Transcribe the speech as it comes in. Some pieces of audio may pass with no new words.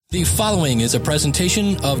The following is a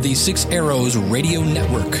presentation of the Six Arrows Radio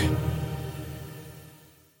Network.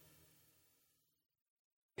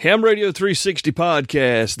 Ham Radio 360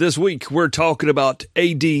 podcast. This week we're talking about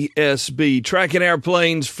ADSB, tracking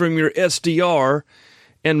airplanes from your SDR,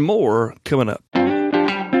 and more coming up.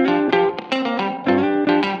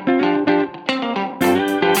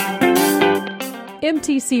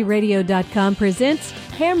 MTCRadio.com presents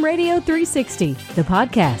Ham Radio 360, the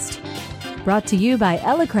podcast. Brought to you by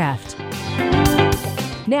Elecraft.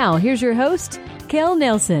 Now, here's your host, Kel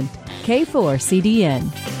Nelson,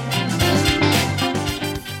 K4CDN.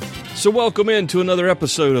 So welcome into another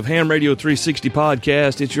episode of Ham Radio 360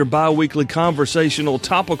 podcast. It's your bi-weekly conversational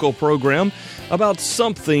topical program about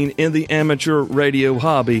something in the amateur radio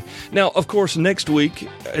hobby. Now, of course, next week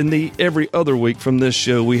and every other week from this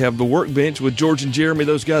show, we have the Workbench with George and Jeremy.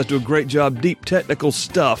 Those guys do a great job, deep technical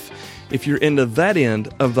stuff. If you're into that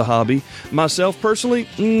end of the hobby. Myself, personally,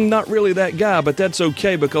 not really that guy, but that's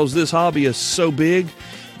okay because this hobby is so big.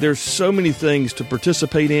 There's so many things to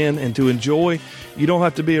participate in and to enjoy. You don't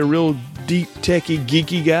have to be a real deep, techie,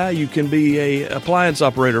 geeky guy. You can be an appliance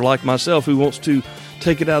operator like myself who wants to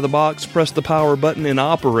take it out of the box, press the power button, and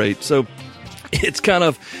operate. So it's kind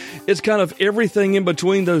of everything in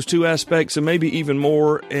between those two aspects, and maybe even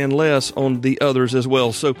more and less on the others as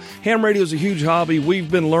well. So ham radio is a huge hobby. We've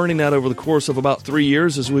been learning that over the course of about 3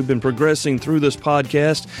 years as we've been progressing through this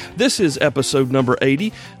podcast. This is episode number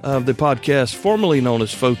 80 of the podcast formerly known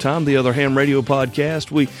as Photime, the other ham radio podcast.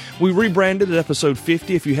 We rebranded at episode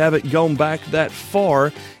 50. If you haven't gone back that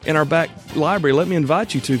far in our back library, let me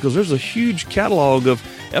invite you to, because there's a huge catalog of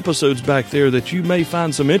episodes back there that you may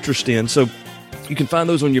find some interest in. So you can find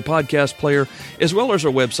those on your podcast player, as well as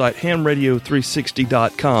our website,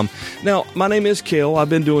 hamradio360.com. Now, my name is Kel. I've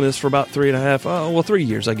been doing this for about 3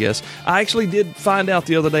 years, I guess. I actually did find out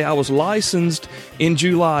the other day I was licensed in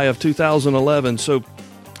July of 2011, so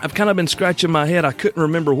I've kind of been scratching my head. I couldn't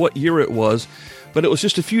remember what year it was, but it was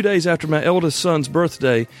just a few days after my eldest son's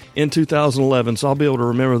birthday in 2011, so I'll be able to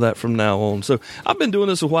remember that from now on. So I've been doing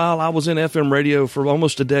this a while. I was in FM radio for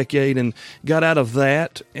almost a decade and got out of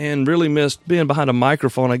that and really missed being behind a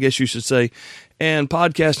microphone, I guess you should say. And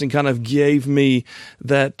podcasting kind of gave me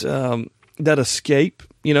that escape,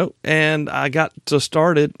 and I got to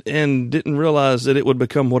start it and didn't realize that it would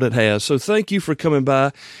become what it has. So thank you for coming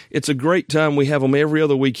by. It's a great time. We have them every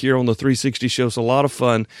other week here on the 360 show. It's a lot of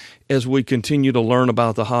fun as we continue to learn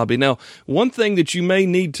about the hobby. Now, one thing that you may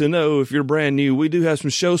need to know if you're brand new, we do have some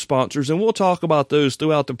show sponsors, and we'll talk about those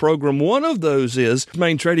throughout the program. One of those is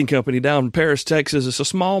Main Trading Company down in Paris, Texas. It's a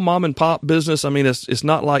small mom-and-pop business. I mean, it's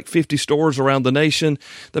not like 50 stores around the nation.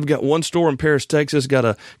 They've got one store in Paris, Texas, got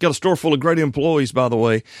a store full of great employees, by the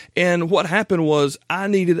way. And what happened was I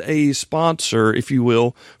needed a sponsor, if you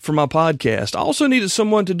will, for my podcast. I also needed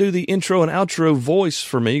someone to do the intro and outro voice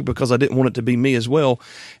for me because I didn't want it to be me as well.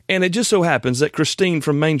 And it just so happens that Christine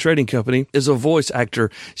from Main Trading Company is a voice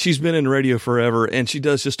actor. She's been in radio forever, and she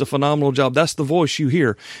does just a phenomenal job. That's the voice you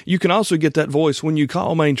hear. You can also get that voice when you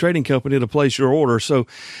call Main Trading Company to place your order. So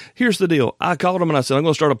here's the deal. I called them and I said, I'm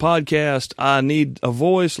going to start a podcast. I need a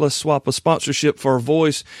voice. Let's swap a sponsorship for a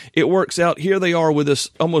voice. It works out. Here they are with us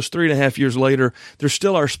almost 3.5 years later. They're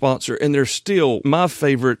still our sponsor, and they're still my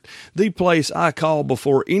favorite, the place I call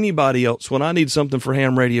before anybody else when I need something for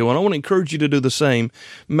ham radio. And I want to encourage you to do the same.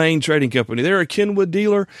 Main Trading Company. They're a Kenwood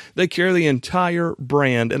dealer. They carry the entire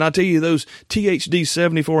brand. And I tell you, those THD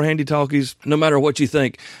 74 handy talkies, no matter what you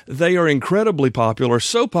think, they are incredibly popular.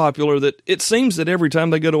 So popular that it seems that every time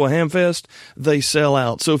they go to a ham fest, they sell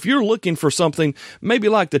out. So if you're looking for something maybe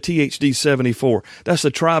like the THD 74, that's a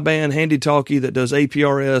tri-band handy talkie that does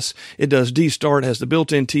APRS. It does D-Start, has the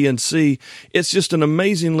built-in TNC. It's just an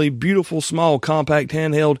amazingly beautiful, small, compact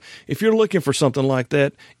handheld. If you're looking for something like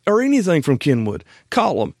that, or anything from Kenwood,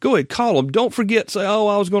 call them. Go ahead, call them. Don't forget, say,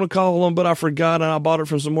 I was going to call them, but I forgot and I bought it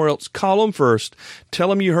from somewhere else. Call them first. Tell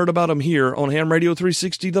them you heard about them here on Ham Radio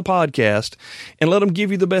 360, the podcast, and let them give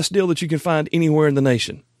you the best deal that you can find anywhere in the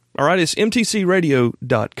nation. All right, it's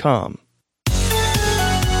mtcradio.com.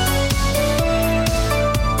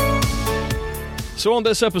 So on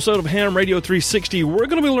this episode of Ham Radio 360, we're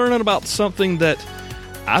going to be learning about something that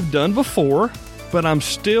I've done before, but I'm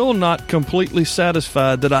still not completely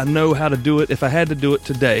satisfied that I know how to do it if I had to do it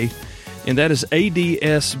today, and that is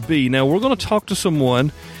ADSB. Now, we're going to talk to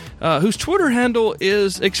someone whose Twitter handle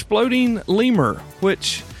is Exploding Lemur,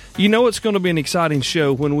 which, it's going to be an exciting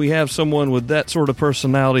show when we have someone with that sort of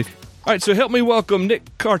personality. All right, so help me welcome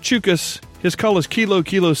Nick Karchukas. His call is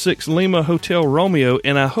Kilo 6 Lima Hotel Romeo,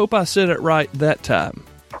 and I hope I said it right that time.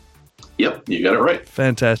 Yep, you got it right.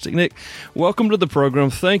 Fantastic. Nick, welcome to the program.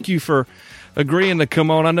 Thank you for agreeing to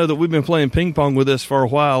come on. I know that we've been playing ping pong with this for a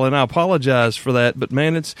while, and I apologize for that. But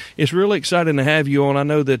man, it's really exciting to have you on. I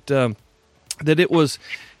know that that it was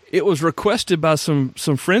requested by some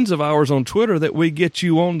friends of ours on Twitter that we get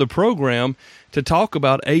you on the program to talk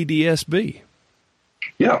about ADSB.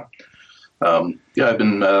 Yeah, I've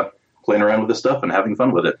been playing around with this stuff and having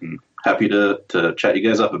fun with it, and happy to chat you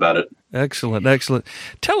guys up about it. Excellent.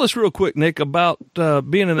 Tell us real quick, Nick, about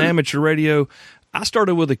being an amateur radio. I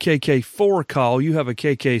started with a KK4 call. You have a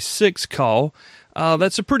KK6 call.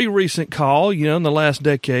 That's a pretty recent call, in the last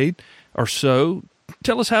decade or so.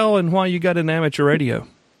 Tell us how and why you got in amateur radio.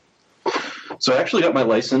 So I actually got my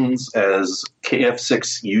license as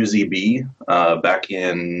KF6UZB back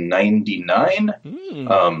in 99.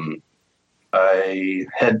 I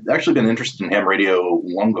had actually been interested in ham radio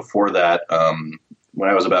long before that. When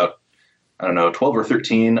I was about, 12 or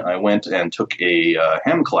 13, I went and took a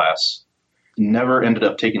ham class. Never ended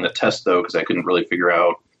up taking the test, though, because I couldn't really figure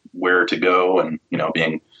out where to go. And,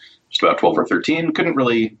 being just about 12 or 13, couldn't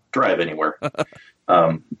really drive anywhere.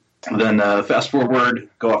 Then fast forward,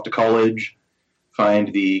 go off to college,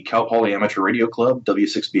 find the Cal Poly Amateur Radio Club,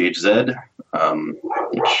 W6BHZ,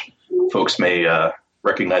 which folks may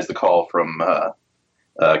recognize the call from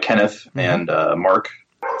Kenneth and Mark.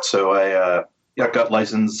 So I got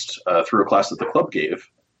licensed through a class that the club gave.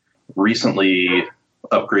 Recently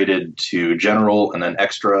upgraded to general and then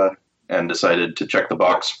extra, and decided to check the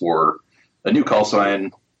box for a new call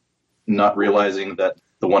sign, not realizing that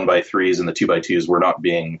the 1x3s and the 2x2s were not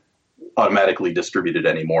being automatically distributed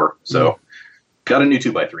anymore. So got a new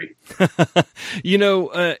 2x3.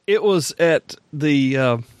 It was at the,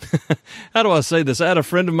 how do I say this? I had a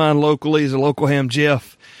friend of mine locally, he's a local ham,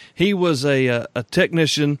 Jeff. He was a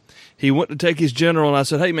technician. He went to take his general, and I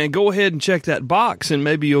said, "Hey man, go ahead and check that box, and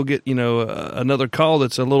maybe you'll get another call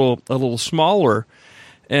that's a little smaller."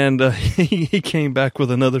 And he came back with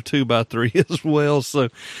another 2x3 as well. So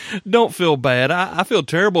don't feel bad. I feel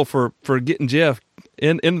terrible for getting Jeff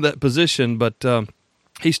into that position, but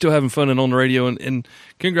he's still having fun and on the radio. And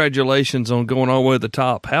congratulations on going all the way to the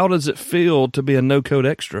top. How does it feel to be a no-code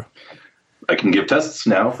extra? I can give tests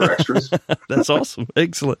now for extras. That's awesome.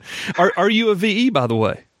 Excellent. Are you a VE, by the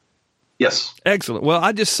way? Yes. Excellent. Well,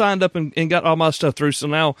 I just signed up and got all my stuff through, so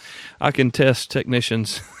now I can test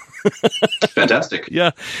technicians. Fantastic.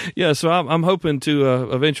 Yeah. So I'm hoping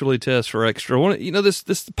to eventually test for extra. This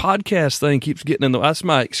podcast thing keeps getting in the. That's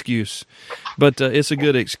my excuse, but it's a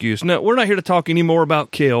good excuse. No, we're not here to talk anymore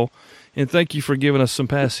about Kel. And thank you for giving us some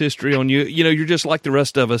past history on you. You're just like the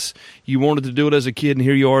rest of us. You wanted to do it as a kid, and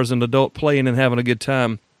here you are as an adult playing and having a good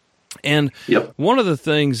time. And one of the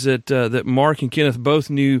things that Mark and Kenneth both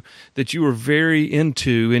knew that you were very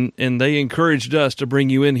into, and they encouraged us to bring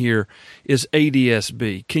you in here, is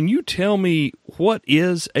ADSB. Can you tell me what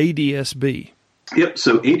is ADSB? Yep.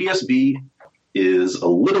 So ADSB is a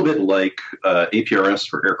little bit like APRS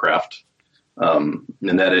for aircraft, in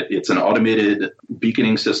that it's an automated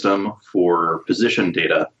beaconing system for position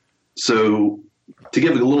data. So to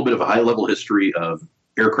give a little bit of a high-level history of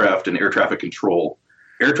aircraft and air traffic control,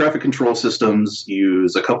 air traffic control systems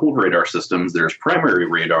use a couple of radar systems. There's primary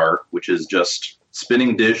radar, which is just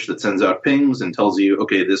spinning dish that sends out pings and tells you,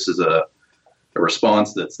 okay, this is a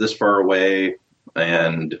response that's this far away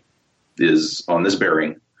and is on this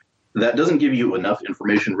bearing. That doesn't give you enough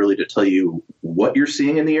information really to tell you what you're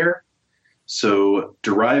seeing in the air. So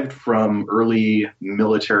derived from early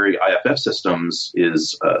military IFF systems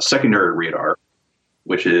is secondary radar,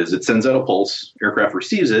 which is it sends out a pulse, aircraft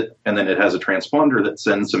receives it, and then it has a transponder that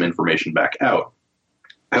sends some information back out.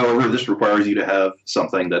 However, this requires you to have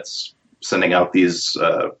something that's sending out these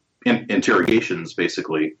interrogations,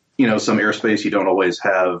 basically. Some airspace you don't always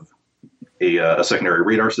have a secondary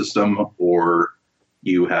radar system, or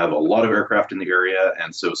you have a lot of aircraft in the area,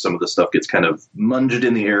 and so some of the stuff gets kind of munged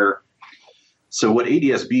in the air. So what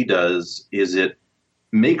ADSB does is it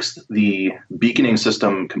makes the beaconing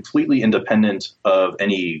system completely independent of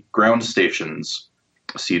any ground stations.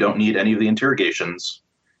 So you don't need any of the interrogations.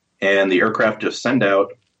 And the aircraft just send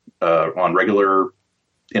out on regular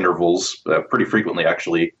intervals, pretty frequently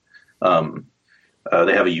actually. They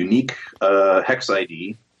have a unique hex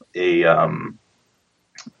ID, a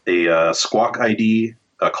squawk ID,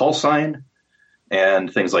 a call sign,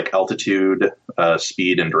 and things like altitude,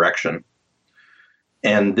 speed, and direction.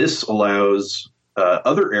 And this allows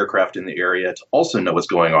other aircraft in the area to also know what's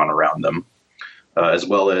going on around them, as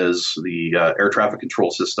well as the air traffic control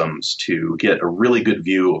systems to get a really good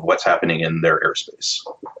view of what's happening in their airspace.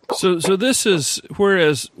 So this is,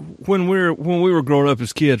 whereas when we were growing up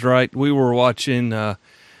as kids, right, we were watching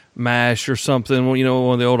MASH or something, one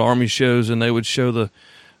of the old Army shows, and they would show the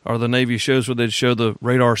or the Navy shows where they'd show the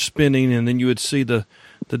radar spinning, and then you would see the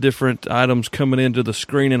different items coming into the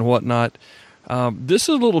screen and whatnot. This is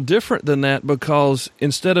a little different than that because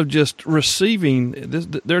instead of just receiving,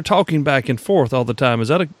 they're talking back and forth all the time. Is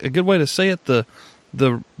that a good way to say it? The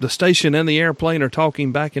station and the airplane are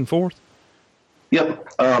talking back and forth? Yep.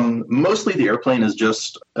 Mostly the airplane is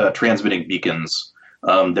just transmitting beacons.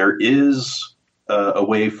 There is a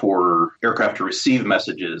way for aircraft to receive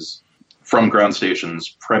messages from ground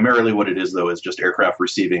stations. Primarily what it is, though, is just aircraft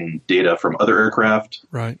receiving data from other aircraft.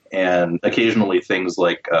 Right. And occasionally things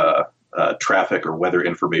like traffic or weather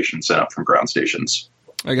information sent up from ground stations.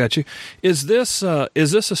 I got you. Is this a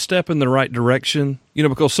step in the right direction?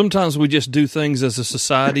 Because sometimes we just do things as a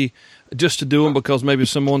society just to do them because maybe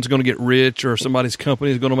someone's going to get rich or somebody's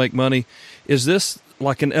company is going to make money. Is this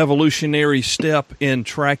like an evolutionary step in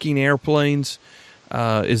tracking airplanes?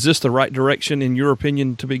 Is this the right direction, in your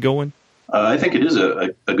opinion, to be going? I think it is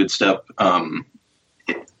a good step.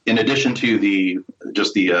 In addition to the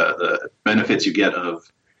benefits you get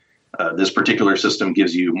of this particular system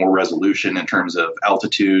gives you more resolution in terms of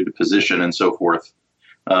altitude, position, and so forth.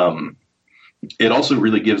 It also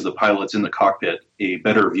really gives the pilots in the cockpit a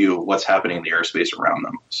better view of what's happening in the airspace around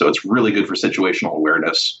them. So it's really good for situational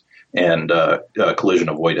awareness and collision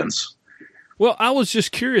avoidance. Well, I was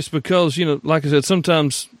just curious because, like I said,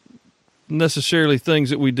 sometimes necessarily things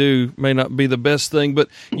that we do may not be the best thing, but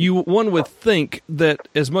one would think that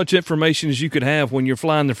as much information as you could have when you're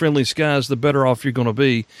flying the friendly skies, the better off you're going to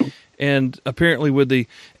be. And apparently with the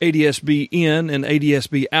ADS-B in and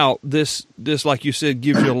ADS-B out, this, like you said,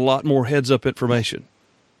 gives you a lot more heads-up information.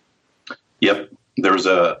 Yep. There was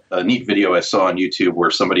a neat video I saw on YouTube where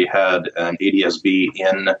somebody had an ADS-B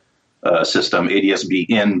in system, ADS-B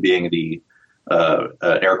in being an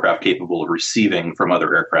aircraft capable of receiving from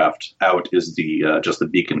other aircraft. Out is just the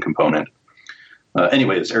beacon component.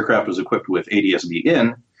 Anyway, this aircraft was equipped with ADS-B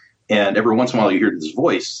in, and every once in a while you hear this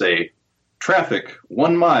voice say, "Traffic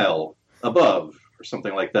 1 mile above," or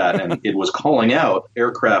something like that. And it was calling out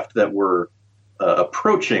aircraft that were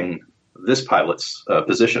approaching this pilot's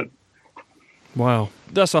position. Wow.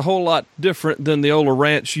 That's a whole lot different than the old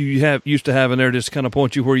ranch you used to have in there, just kind of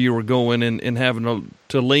point you where you were going and having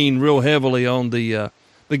to lean real heavily on the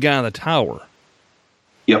guy in the tower.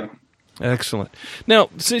 Yep. Excellent. Now,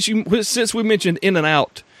 since we mentioned in and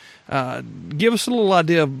out, give us a little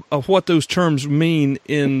idea of what those terms mean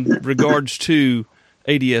in regards to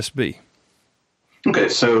ADS-B. Okay,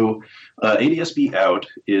 so ADS-B out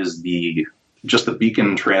is just the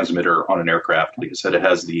beacon transmitter on an aircraft. Like I said, it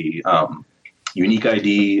has the unique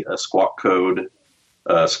ID, a squawk code.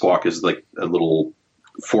 Squawk is like a little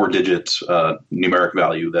 4-digit numeric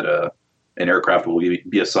value that an aircraft will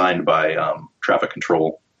be assigned by traffic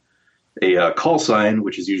control. A call sign,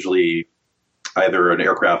 which is usually either an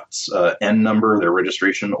aircraft's N number, their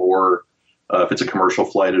registration, or if it's a commercial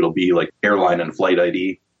flight, it'll be like airline and flight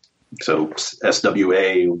ID. So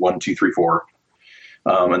SWA 1234,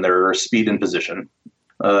 and their speed and position.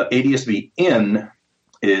 ADS-B in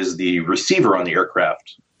is the receiver on the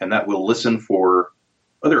aircraft, and that will listen for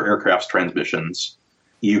other aircraft's transmissions.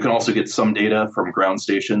 You can also get some data from ground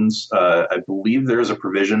stations. I believe there's a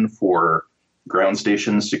provision for ground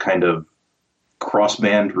stations to kind of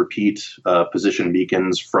crossband repeat position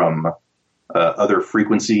beacons from other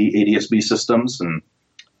frequency ADS-B systems, and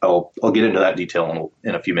I'll get into that detail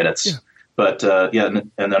in a few minutes. Yeah. But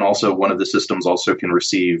and then also one of the systems also can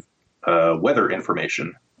receive weather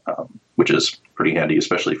information, which is pretty handy,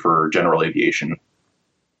 especially for general aviation.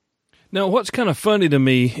 Now, what's kind of funny to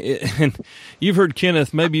me, and you've heard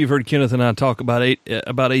Kenneth and I talk about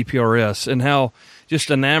APRS and how just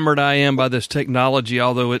enamored I am by this technology,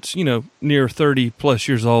 although it's, near 30 plus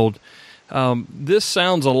years old. This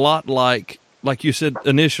sounds a lot like you said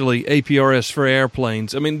initially, APRS for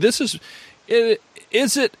airplanes. I mean, is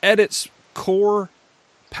it at its core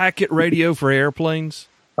packet radio for airplanes?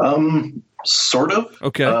 Sort of.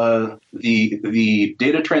 Okay. The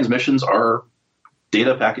data transmissions are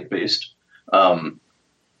data packet based.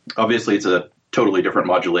 Obviously, it's a totally different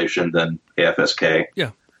modulation than AFSK.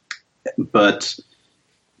 Yeah. But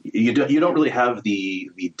you don't really have the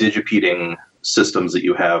digipeating systems that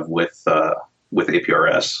you have with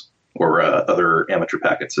APRS or other amateur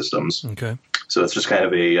packet systems. Okay. So it's just kind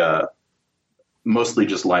of a mostly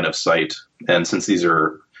just line of sight. And since these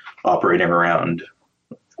are operating around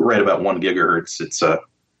right about 1 gigahertz,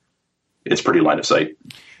 it's pretty line of sight.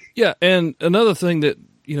 Yeah, and another thing that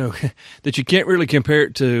that you can't really compare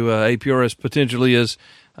it to APRS potentially is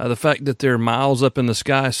the fact that they're miles up in the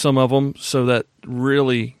sky, some of them, so that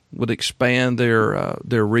really would expand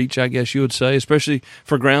their reach, I guess you would say, especially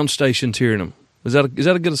for ground stations hearing them. Is that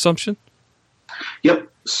a good assumption? Yep.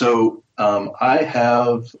 So I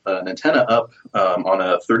have an antenna up on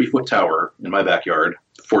a 30-foot tower in my backyard.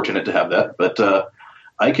 Fortunate to have that. But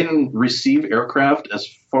I can receive aircraft as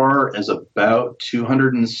far as about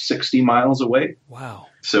 260 miles away. Wow.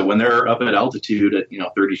 So when they're up at altitude at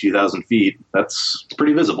 32,000 feet, that's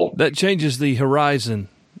pretty visible. That changes the horizon,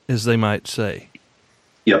 as they might say.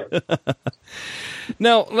 Yep.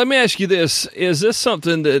 Now, let me ask you this. Is this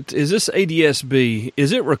ADS-B,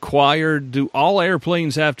 is it required? Do all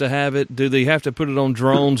airplanes have to have it? Do they have to put it on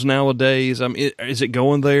drones nowadays? I mean, is it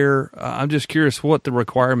going there? I'm just curious what the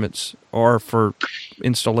requirements are for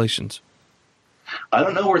installations. I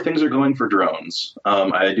don't know where things are going for drones.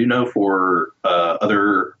 I do know for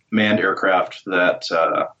other manned aircraft that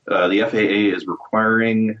the FAA is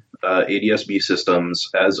requiring ADS-B systems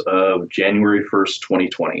as of January 1st,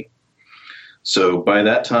 2020. So by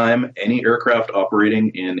that time, any aircraft operating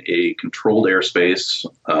in a controlled airspace,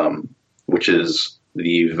 which is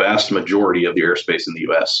the vast majority of the airspace in the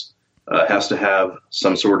U.S., has to have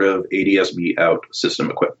some sort of ADS-B out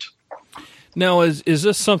system equipped. Now, is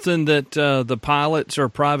this something that the pilots or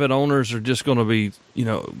private owners are just going to be,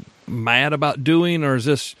 mad about doing, or is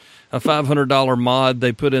this a $500 mod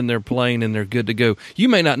they put in their plane and they're good to go? You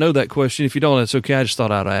may not know that question. If you don't, it's okay. I just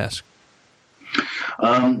thought I'd ask.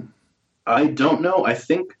 I don't know. I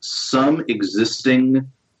think some existing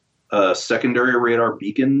secondary radar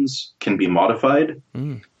beacons can be modified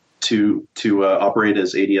to operate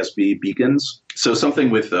as ADS-B beacons. So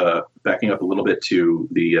something with backing up a little bit to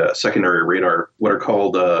the secondary radar, what are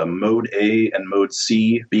called Mode A and Mode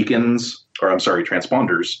C beacons,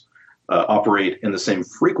 transponders, operate in the same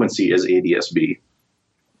frequency as ADS-B.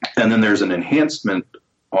 And then there's an enhancement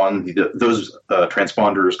on those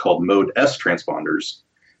transponders called Mode S transponders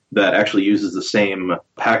that actually uses the same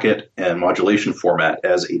packet and modulation format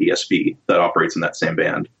as ADS-B that operates in that same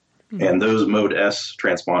band. Mm-hmm. And those Mode S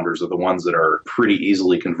transponders are the ones that are pretty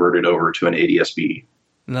easily converted over to an ADS-B.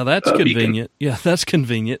 Now that's convenient. Beacon. Yeah, that's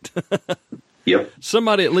convenient. Yep.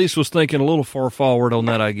 Somebody at least was thinking a little far forward on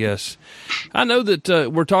that, I guess. I know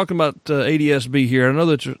that we're talking about ADS-B here. I know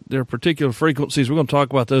that there are particular frequencies. We're going to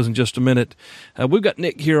talk about those in just a minute. We've got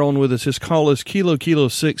Nick here on with us. His call is Kilo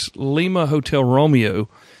 6 Lima Hotel Romeo.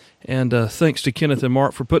 And thanks to Kenneth and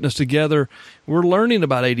Mark for putting us together. We're learning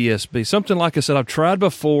about ADS-B. Something, like I said, I've tried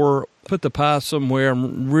before, put the pie somewhere.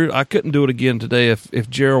 I couldn't do it again today if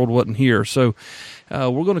Gerald wasn't here. So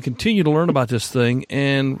we're going to continue to learn about this thing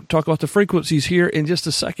and talk about the frequencies here in just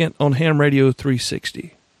a second on Ham Radio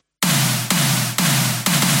 360.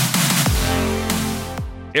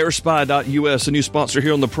 AirSpy.us, a new sponsor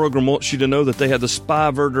here on the program, wants you to know that they have the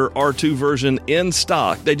SpyVerter R2 version in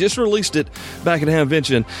stock. They just released it back at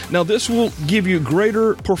Hamvention. Now, this will give you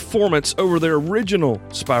greater performance over their original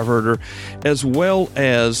SpyVerter, as well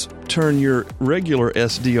as turn your regular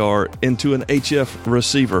SDR into an HF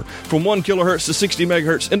receiver. From 1 kilohertz to 60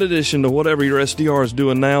 megahertz, in addition to whatever your SDR is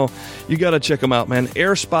doing now, you got to check them out, man.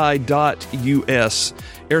 AirSpy.us.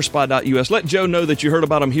 AirSpy.us. Let Joe know that you heard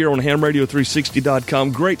about them here on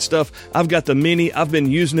HamRadio360.com. Great stuff. I've got the Mini. I've been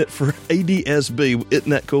using it for ADS-B.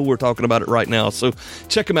 Isn't that cool? We're talking about it right now. So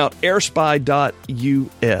check them out,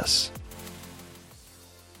 AirSpy.us.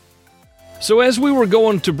 So as we were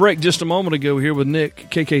going to break just a moment ago here with Nick,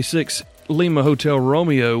 KK6 Lima Hotel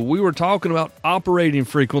Romeo, we were talking about operating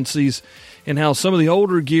frequencies and how some of the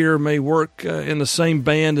older gear may work in the same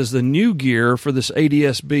band as the new gear for this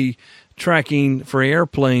ADS-B tracking for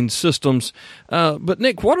airplane systems. But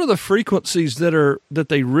Nick, what are the frequencies that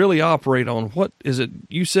they really operate on? What is it?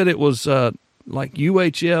 You said it was like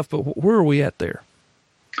UHF, but where are we at there?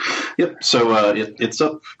 Yep. So it's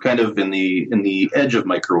up kind of in the edge of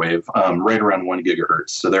microwave, right around 1 gigahertz.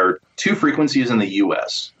 So there are two frequencies in the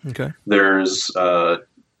U.S. Okay. There's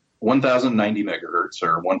 1090 megahertz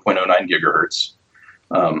or 1.09 gigahertz.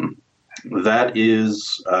 That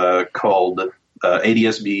is called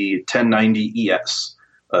ADS-B 1090 ES.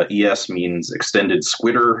 ES means extended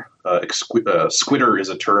squitter. Squitter is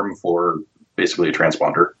a term for basically a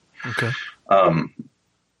transponder. Okay.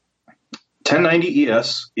 1090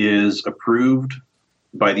 ES is approved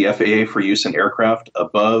by the FAA for use in aircraft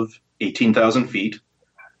above 18,000 feet,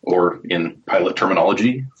 or in pilot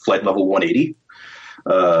terminology, flight level 180.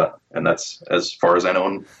 And that's as far as I know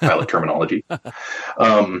in pilot terminology.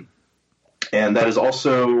 And that is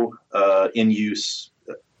also in use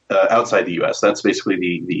outside the U.S. That's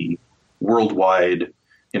basically the worldwide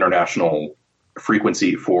international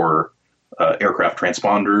frequency for aircraft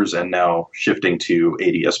transponders, and now shifting to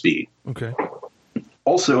ADS-B. Okay.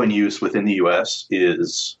 Also in use within the U.S.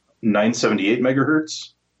 is 978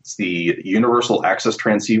 megahertz. It's the Universal Access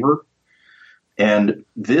Transceiver. And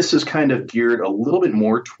this is kind of geared a little bit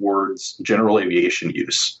more towards general aviation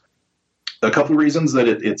use. A couple of reasons that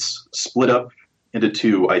it's split up into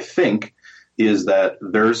two, I think, is that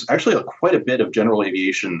there's actually quite a bit of general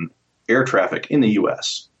aviation air traffic in the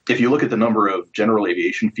U.S. If you look at the number of general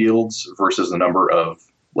aviation fields versus the number of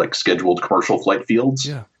like scheduled commercial flight fields,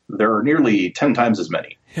 there are nearly 10 times as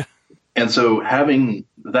many. Yeah. And so having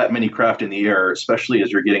that many craft in the air, especially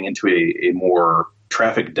as you're getting into a more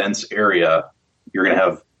traffic dense area, you're going to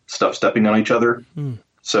have stuff stepping on each other.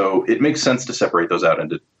 So it makes sense to separate those out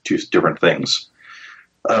into two different things.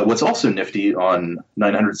 What's also nifty on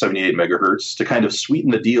 978 megahertz to kind of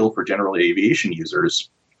sweeten the deal for general aviation users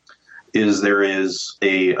is there is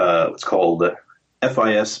a what's called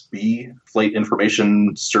FISB, Flight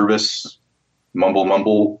Information Service,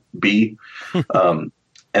 mumble B,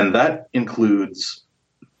 and that includes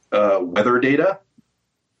weather data,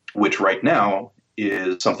 which right now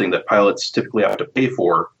is something that pilots typically have to pay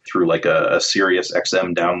for through like a Sirius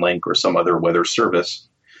XM downlink or some other weather service.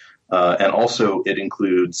 And also it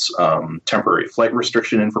includes temporary flight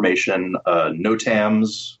restriction information,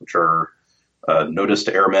 NOTAMs, which are notice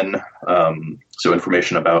to airmen, so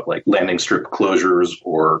information about like landing strip closures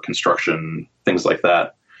or construction, things like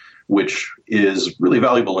that, which is really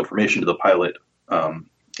valuable information to the pilot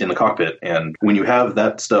in the cockpit. And when you have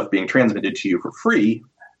that stuff being transmitted to you for free,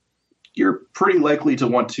 you're pretty likely to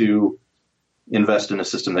want to invest in a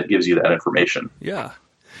system that gives you that information. Yeah.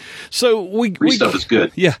 So free stuff is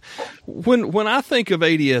good. Yeah. When I think of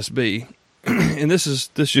ADS-B, and this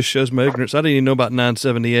just shows my ignorance. I didn't even know about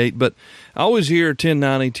 978, but I always hear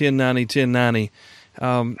 1090, 1090,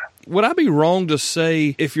 1090. Would I be wrong to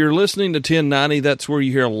say if you're listening to 1090, that's where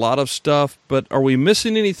you hear a lot of stuff, but are we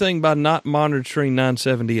missing anything by not monitoring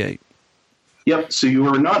 978? Yep. So you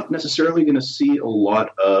are not necessarily going to see a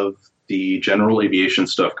lot of the general aviation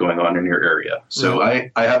stuff going on in your area. So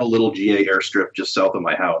I have a little GA airstrip just south of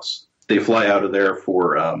my house. They fly out of there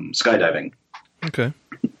for skydiving. Okay.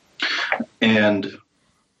 And,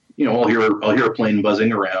 you know, I'll hear a plane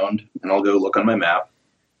buzzing around, and I'll go look on my map.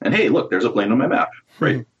 And, hey, look, there's a plane on my map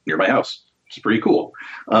right near my house. It's pretty cool.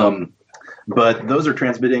 But those are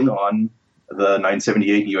transmitting on the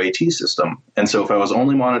 978 UAT system. And so if I was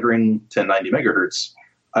only monitoring 1090 megahertz,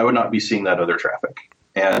 I would not be seeing that other traffic.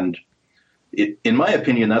 And in my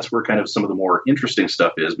opinion, that's where kind of some of the more interesting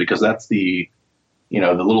stuff is, because that's the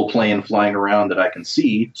little plane flying around that I can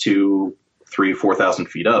see to 3,000-4,000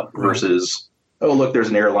 feet up versus, oh, look, there's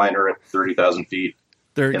an airliner at 30,000 feet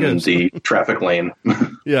in the traffic lane.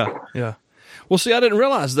 Yeah. Well, see, I didn't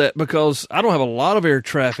realize that because I don't have a lot of air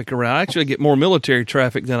traffic around. I actually get more military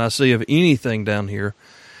traffic than I see of anything down here.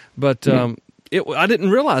 But I didn't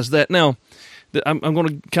realize that. Now, I'm going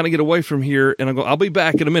to kind of get away from here, and I'll be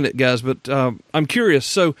back in a minute, guys. But I'm curious.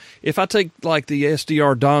 So, if I take like the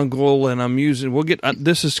SDR dongle and I'm using,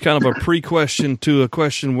 this is kind of a pre-question to a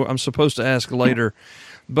question I'm supposed to ask later.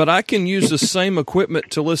 But I can use the same equipment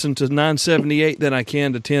to listen to 978 than I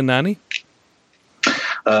can to 1090.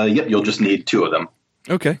 Yep, you'll just need two of them.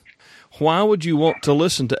 Okay. Why would you want to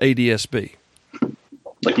listen to ADS-B?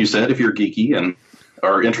 Like you said, if you're geeky and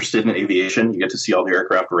are interested in aviation, you get to see all the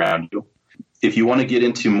aircraft around you. If you want to get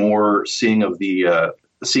into more seeing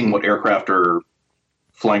what aircraft are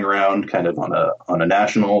flying around kind of on a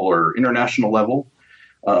national or international level,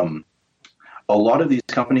 a lot of these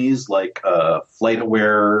companies like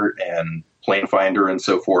FlightAware and Plane Finder and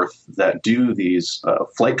so forth that do these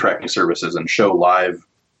flight tracking services and show live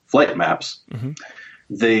flight maps,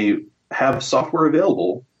 they have software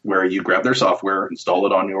available where you grab their software, install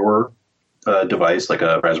it on your device like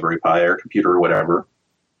a Raspberry Pi or computer or whatever.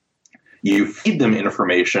 You feed them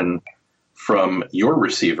information from your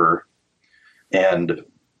receiver, and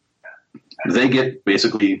they get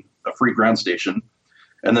basically a free ground station,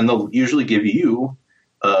 and then they'll usually give you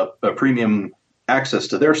a premium access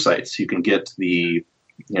to their sites. You can get the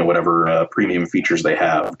whatever premium features they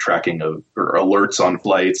have, tracking of or alerts on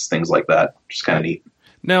flights, things like that. Just kind of neat.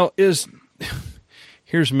 Now,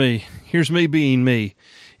 here's me being me.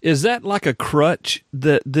 Is that like a crutch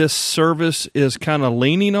that this service is kind of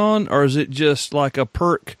leaning on, or is it just like a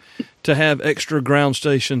perk to have extra ground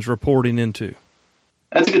stations reporting into?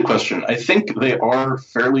 That's a good question. I think they are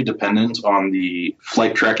fairly dependent on the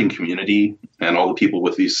flight tracking community and all the people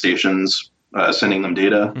with these stations sending them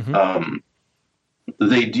data.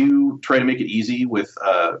 They do try to make it easy with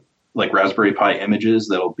like Raspberry Pi images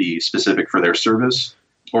that'll be specific for their service,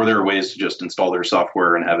 or there are ways to just install their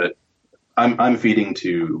software and have it. I'm feeding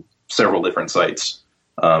to several different sites.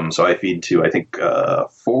 So I feed to, I think,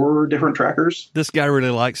 4 different trackers. This guy really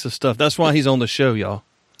likes this stuff. That's why he's on the show, y'all.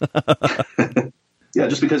 Yeah,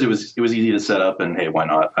 just because it was easy to set up, and hey, why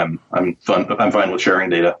not? I'm fine with sharing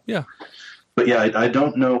data. Yeah. But yeah, I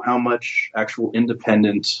don't know how much actual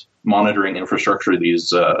independent monitoring infrastructure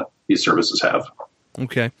these services have.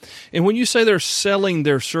 Okay. And when you say they're selling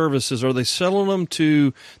their services, are they selling them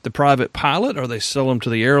to the private pilot? Are they selling them to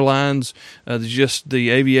the airlines? Just the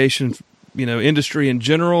aviation, industry in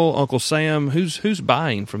general? Uncle Sam, who's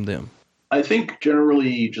buying from them? I think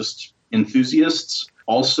generally just enthusiasts.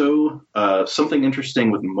 Also, something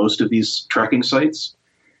interesting with most of these tracking sites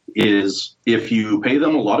is if you pay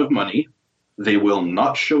them a lot of money, they will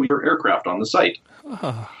not show your aircraft on the site.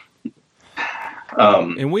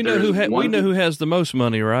 And we know who has the most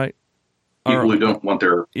money, right? People who don't want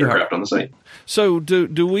their aircraft on the site. So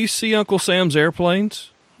do we see Uncle Sam's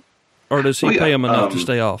airplanes, or does he pay them enough to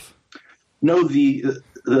stay off? No, the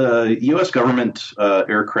U.S. government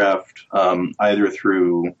aircraft, either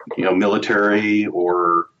through military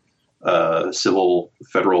or civil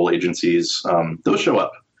federal agencies, those show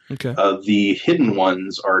up. Okay. The hidden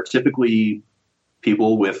ones are typically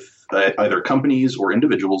people with either companies or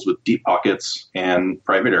individuals with deep pockets and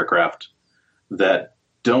private aircraft that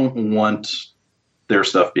don't want their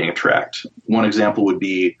stuff being tracked. One example would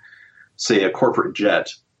be, say, a corporate jet.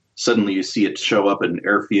 Suddenly you see it show up at an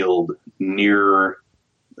airfield near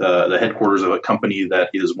the headquarters of a company that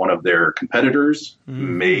is one of their competitors.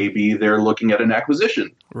 Maybe they're looking at an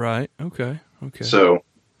acquisition. Right. Okay. So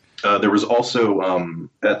there was also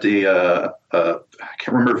at the I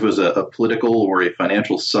can't remember if it was a political or a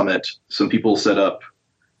financial summit. Some people set up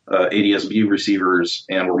ADS-B receivers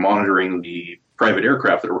and were monitoring the private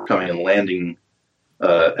aircraft that were coming and landing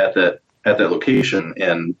at that location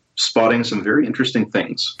and spotting some very interesting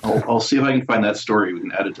things. I'll see if I can find that story. We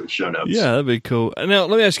can add it to the show notes. Yeah, that'd be cool. Now,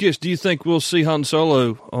 let me ask you this: do you think we'll see Han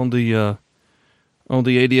Solo on the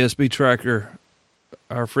ADS-B tracker?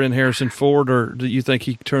 Our friend Harrison Ford, or do you think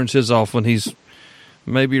he turns his off when he's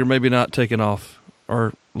maybe or maybe not taking off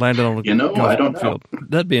or landing on a I don't field? know.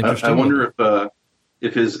 That'd be interesting. I wonder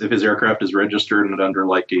if his aircraft is registered and under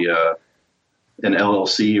like an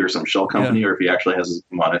LLC or some shell company, or if he actually has his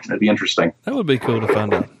name on it. That'd be interesting. That would be cool to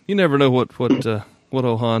find out. You never know what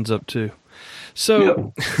old Han's up to.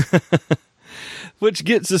 So. Yep. Which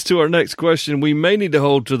gets us to our next question. We may need to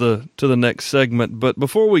hold to the next segment, but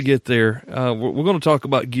before we get there, we're going to talk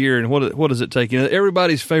about gear and what does it take.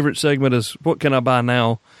 Everybody's favorite segment is what can I buy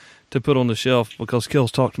now to put on the shelf, because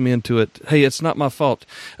Kel's talked me into it. Hey, it's not my fault.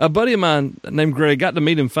 A buddy of mine named Greg, got to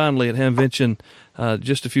meet him finally at Hamvention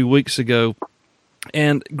just a few weeks ago,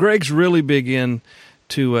 and Greg's really big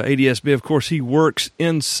into ADS-B. Of course, he works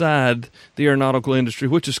inside the aeronautical industry,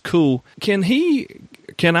 which is cool. Can you,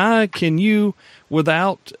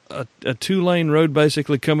 without a 2-lane road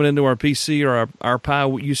basically coming into our PC or our PI,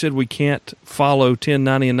 you said we can't follow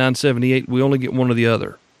 1090 and 978. We only get one or the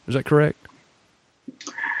other. Is that correct?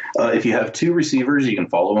 If you have 2 receivers, you can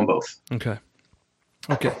follow them both. Okay.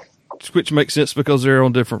 Which makes sense because they're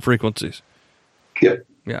on different frequencies. Yep.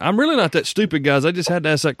 Yeah, I'm really not that stupid, guys. I just had to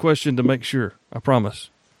ask that question to make sure. I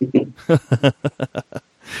promise.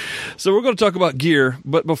 So we're going to talk about gear,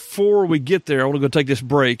 but before we get there, I want to go take this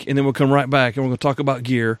break, and then we'll come right back, and we're going to talk about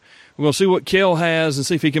gear. We're going to see what Kel has and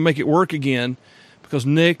see if he can make it work again, because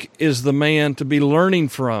Nick is the man to be learning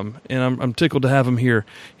from, and I'm tickled to have him here.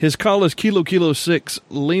 His call is Kilo 6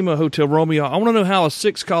 Lima Hotel Romeo. I want to know how a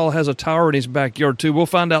 6 call has a tower in his backyard, too. We'll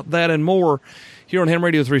find out that and more here on Ham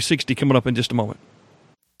Radio 360 coming up in just a moment.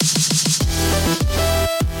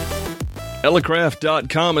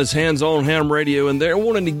 Elecraft.com is hands-on ham radio, and they're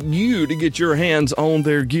wanting you to get your hands on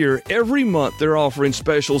their gear. Every month they're offering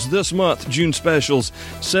specials. This month, June specials,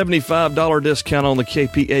 $75 discount on the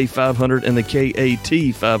KPA 500 and the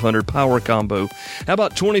KAT 500 power combo. How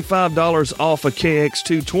about $25 off a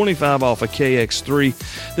KX2, $25 off a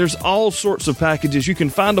KX3? There's all sorts of packages. You can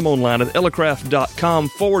find them online at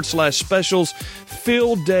elecraft.com/specials.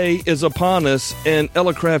 Field day is upon us, and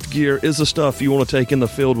Elecraft gear is the stuff you want to take in the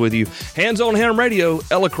field with you. Hands on Ham Radio,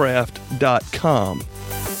 elecraft.com.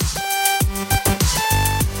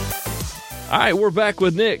 All right, we're back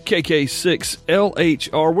with Nick,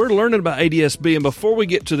 KK6LHR. We're learning about ADS-B, and before we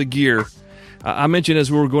get to the gear, I mentioned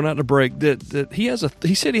as we were going out to break that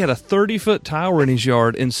he said he had a 30-foot tower in his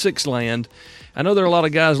yard in 6LAND. I know there are a lot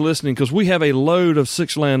of guys listening because we have a load of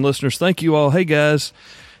 6LAND listeners. Thank you all. Hey, guys.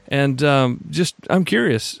 And I'm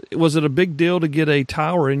curious, was it a big deal to get a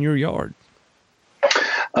tower in your yard?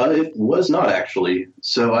 It was not, actually.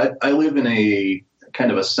 So I live in a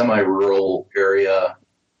kind of a semi-rural area.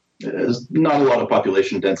 There's not a lot of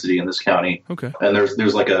population density in this county. Okay. And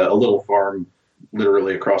there's like a little farm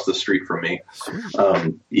literally across the street from me.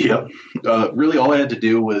 Yep. Really all I had to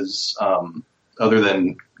do was other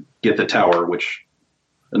than get the tower, which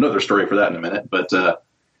another story for that in a minute. But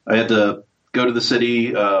I had to go to the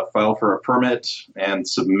city, file for a permit, and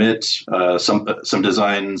submit some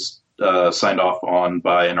designs signed off on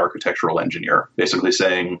by an architectural engineer, basically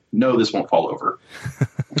saying, no, this won't fall over.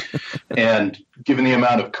 And given the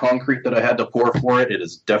amount of concrete that I had to pour for it, it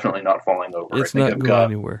is definitely not falling over. It's not going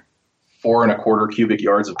anywhere. 4.25 cubic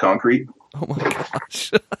yards of concrete. Oh my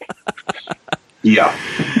gosh. Yeah.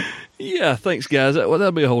 Yeah, thanks, guys.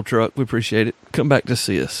 That'll be a whole truck. We appreciate it. Come back to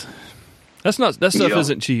see us. That stuff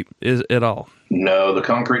isn't cheap at all. No, the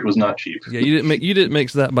concrete was not cheap. Yeah, you didn't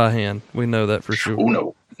mix that by hand. We know that for sure. Oh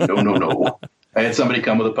no. I had somebody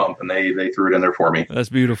come with a pump, and they threw it in there for me. That's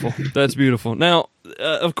beautiful. That's beautiful. Now,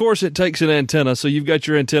 of course, it takes an antenna. So you've got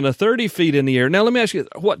your antenna 30 feet in the air. Now, let me ask you,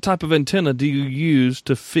 what type of antenna do you use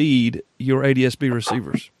to feed your ADS-B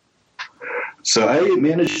receivers? So I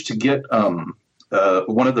managed to get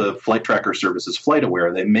one of the flight tracker services,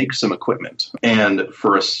 FlightAware. They make some equipment, and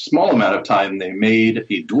for a small amount of time, they made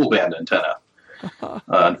a dual band antenna.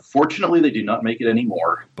 Unfortunately, they do not make it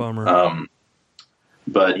anymore. Bummer.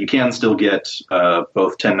 But you can still get both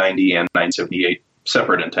 1090 and 978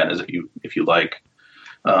 separate antennas if you like.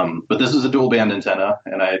 But this is a dual band antenna,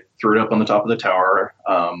 and I threw it up on the top of the tower.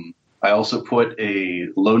 I also put a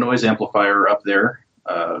low noise amplifier up there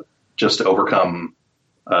just to overcome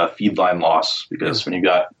feed line loss, because when you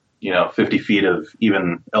got 50 feet of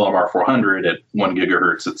even LMR 400 at 1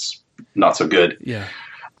 gigahertz, it's not so good. Yeah.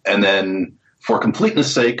 And then for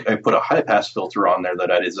completeness sake, I put a high pass filter on there that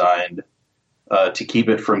I designed to keep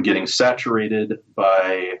it from getting saturated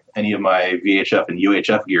by any of my VHF and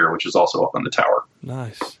UHF gear, which is also up on the tower.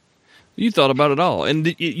 Nice. You thought about it all.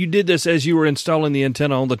 And you did this as you were installing the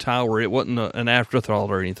antenna on the tower. It wasn't an afterthought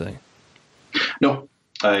or anything. No.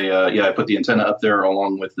 I put the antenna up there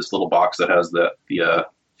along with this little box that has the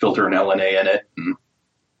filter and LNA in it, and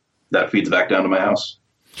that feeds back down to my house.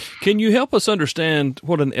 Can you help us understand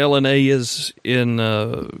what an LNA is in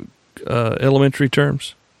elementary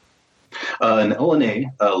terms? An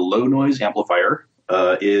LNA, a low noise amplifier,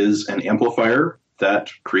 is an amplifier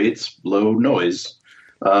that creates low noise.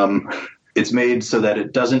 It's made so that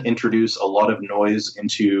it doesn't introduce a lot of noise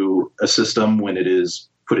into a system when it is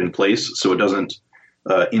put in place, so it doesn't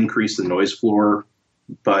increase the noise floor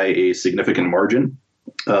by a significant margin.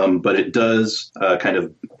 But it does kind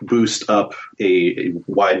of boost up a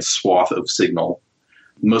wide swath of signal.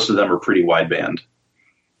 Most of them are pretty wideband,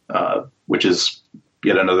 which is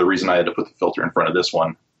yet another reason I had to put the filter in front of this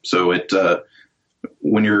one. So it,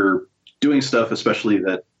 when you're doing stuff, especially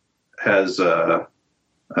that has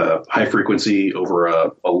high frequency over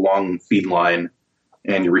a long feed line,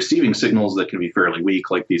 and you're receiving signals that can be fairly weak,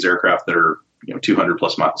 like these aircraft that are 200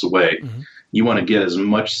 plus miles away, you want to get as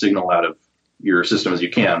much signal out of your system as you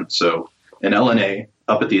can. So an LNA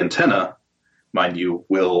up at the antenna, mind you,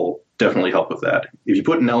 will definitely help with that. If you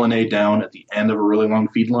put an LNA down at the end of a really long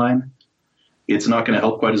feed line, it's not going to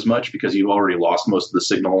help quite as much because you've already lost most of the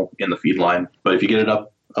signal in the feed line. But if you get it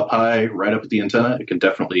up high, right up at the antenna, it can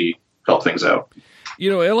definitely help things out.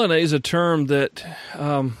 LNA is a term that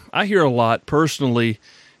I hear a lot personally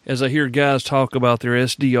as I hear guys talk about their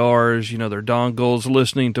SDRs, their dongles,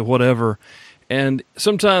 listening to whatever. And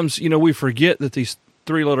sometimes, we forget that these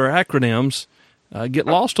 3-letter acronyms get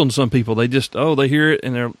lost on some people. They just, they hear it,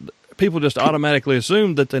 and people just automatically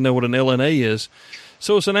assume that they know what an LNA is.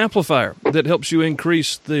 So it's an amplifier that helps you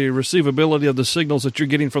increase the receivability of the signals that you're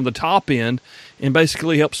getting from the top end, and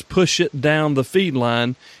basically helps push it down the feed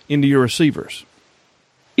line into your receivers.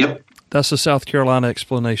 Yep. That's the South Carolina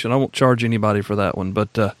explanation. I won't charge anybody for that one.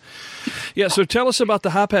 But, so tell us about the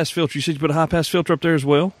high-pass filter. You said you put a high-pass filter up there as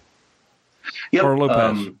well? Yep. Or a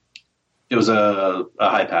low-pass? It was a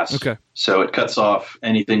high-pass. Okay. So it cuts off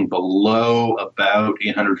anything below about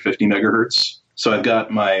 850 megahertz. So I've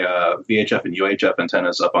got my VHF and UHF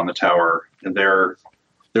antennas up on the tower, and they're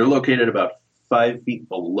located about 5 feet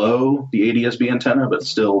below the ADS-B antenna, but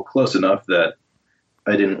still close enough that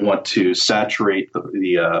I didn't want to saturate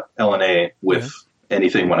the LNA with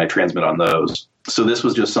anything when I transmit on those. So this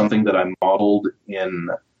was just something that I modeled in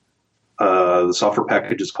the software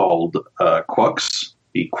package is called QUX,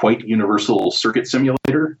 the Quite Universal Circuit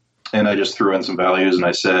Simulator. And I just threw in some values, and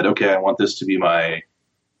I said, okay, I want this to be my,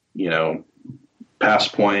 pass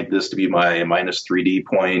point, this to be my minus 3D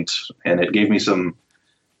point. And it gave me some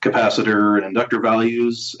capacitor and inductor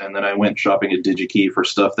values. And then I went shopping at DigiKey for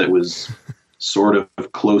stuff that was sort of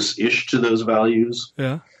close-ish to those values.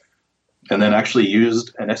 Yeah. And then actually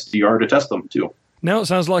used an SDR to test them too. Now it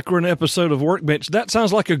sounds like we're in an episode of Workbench. That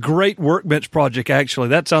sounds like a great Workbench project, actually.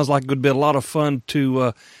 That sounds like it would be a lot of fun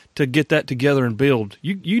to get that together and build.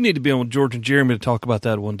 You need to be on with George and Jeremy to talk about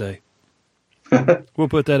that one day. We'll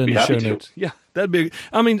put that in the show notes. Yeah, that'd be,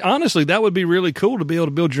 I mean, honestly, that would be really cool to be able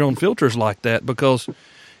to build your own filters like that because,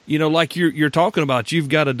 you know, like you're talking about, you've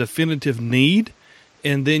got a definitive need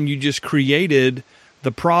and then you just created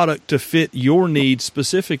the product to fit your needs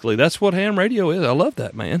specifically. That's what ham radio is. I love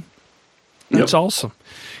that, man. That's awesome.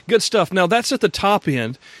 Good stuff. Now, that's at the top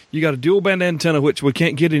end. You got a dual band antenna, which we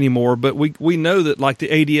can't get anymore, but we know that like the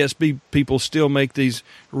ADSB people still make these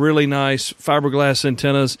really nice fiberglass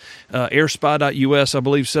antennas. AirSpy.us, I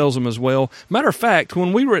believe, sells them as well. Matter of fact,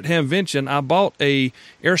 when we were at Hamvention, I bought a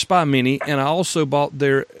AirSpy Mini, and I also bought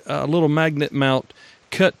their little magnet mount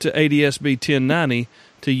cut to ADSB 1090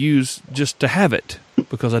 to use just to have it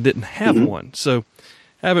because I didn't have one. So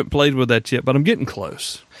I haven't played with that yet, but I'm getting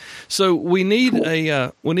close. So we need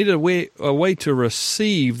a way to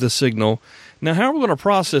receive the signal. Now, how are we going to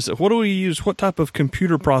process it? What do we use? What type of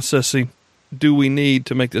computer processing do we need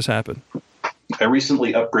to make this happen? I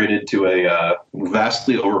recently upgraded to a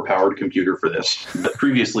vastly overpowered computer for this. But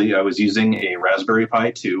previously, I was using a Raspberry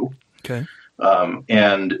Pi 2. Okay.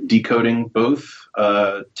 And decoding both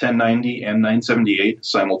 1090 and 978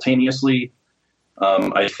 simultaneously.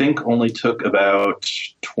 I think only took about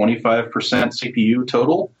 25% CPU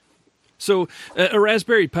total. So a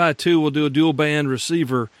Raspberry Pi 2 will do a dual band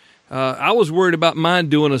receiver. I was worried about mine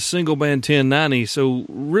doing a single band 1090. So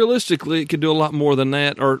realistically, it could do a lot more than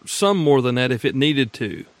that, or some more than that if it needed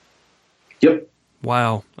to. Yep.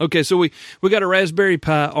 Wow. Okay, so we got a Raspberry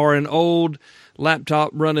Pi or an old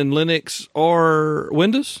laptop running Linux or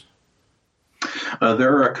Windows?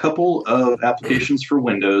 There are a couple of applications for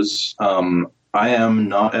Windows. I am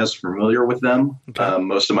not as familiar with them. Okay.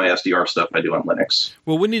 Most of my SDR stuff I do on Linux.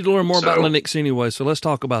 Well, we need to learn more about Linux anyway, so let's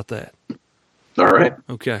talk about that. All right.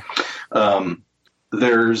 Okay. Do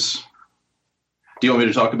you want me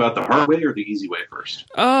to talk about the hard way or the easy way first?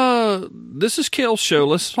 This is Kel's show.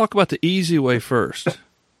 Let's talk about the easy way first.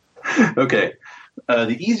 Okay.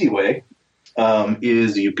 The easy way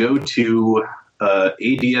is you go to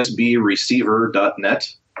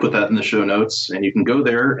adsbreceiver.net. Put that in the show notes, and you can go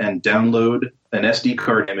there and download an SD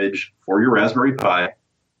card image for your Raspberry Pi,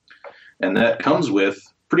 and that comes with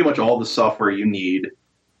pretty much all the software you need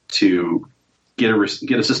to get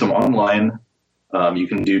a system online. You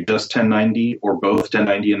can do just 1090 or both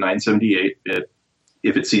 1090 and 978.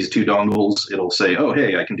 If it sees two dongles, it'll say, "Oh,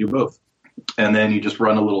 hey, I can do both," and then you just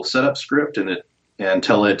run a little setup script and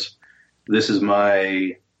tell it, "This is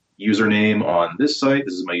my username on this site.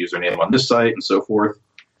 This is my username on this site," and so forth.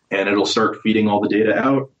 And it'll start feeding all the data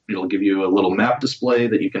out. It'll give you a little map display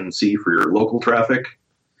that you can see for your local traffic.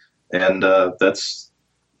 And that's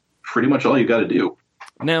pretty much all you got to do.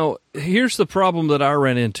 Now, here's the problem that I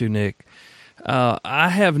ran into, Nick. I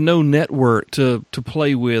have no network to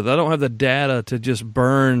play with. I don't have the data to just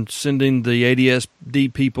burn sending the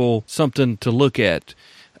ADSD people something to look at.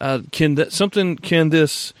 Can this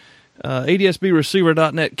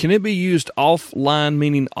ADSBreceiver.net, can it be used offline,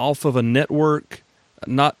 meaning off of a network,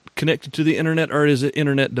 not connected to the internet, or is it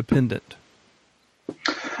internet dependent?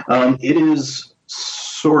 It is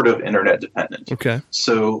sort of internet dependent. Okay.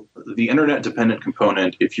 So the internet dependent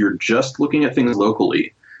component, if you're just looking at things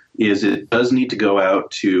locally, is it does need to go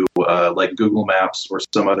out to like Google Maps or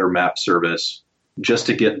some other map service just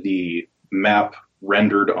to get the map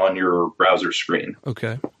rendered on your browser screen.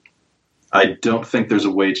 Okay. I don't think there's a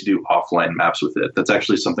way to do offline maps with it. That's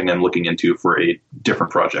actually something I'm looking into for a different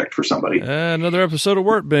project for somebody. Another episode of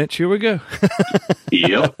Workbench. Here we go.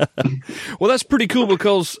 Yep. Well, that's pretty cool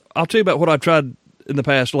because I'll tell you about what I've tried in the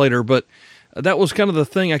past later, but that was kind of the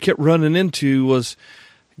thing I kept running into was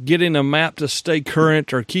getting a map to stay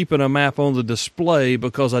current or keeping a map on the display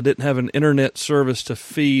because I didn't have an internet service to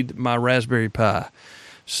feed my Raspberry Pi.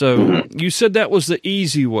 So you said that was the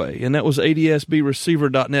easy way, and that was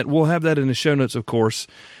adsbreceiver.net. We'll have that in the show notes, of course.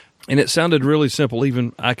 And it sounded really simple.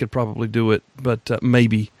 Even I could probably do it, but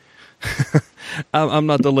maybe. I'm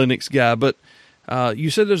not the Linux guy, but you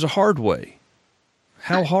said there's a hard way.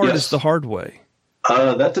 How hard is the hard way?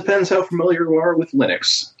 That depends how familiar you are with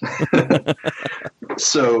Linux.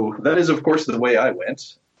 So that is, of course, the way I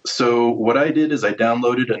went. So what I did is I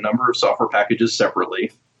downloaded a number of software packages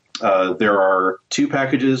separately. There are two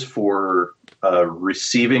packages for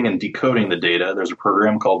receiving and decoding the data. There's a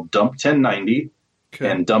program called Dump 1090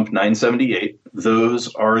 and Dump 978.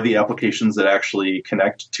 Those are the applications that actually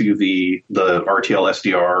connect to the RTL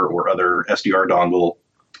SDR or other SDR dongle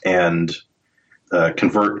and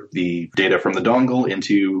convert the data from the dongle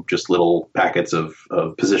into just little packets of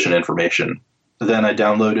position information. Then I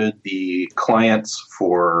downloaded the clients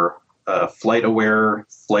for FlightAware,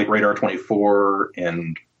 Flight Radar 24,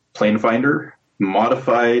 and Plane Finder.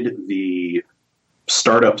 Modified the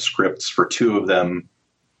startup scripts for 2 of them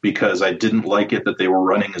because I didn't like it that they were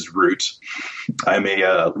running as root. I'm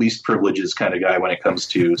a least privileges kind of guy when it comes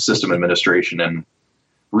to system administration, and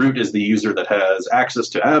root is the user that has access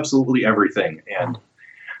to absolutely everything. And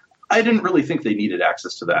I didn't really think they needed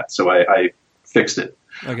access to that, so I fixed it.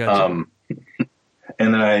 I got you.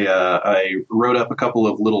 And then I wrote up a couple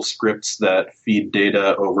of little scripts that feed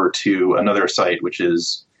data over to another site, which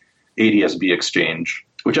is ADSB Exchange,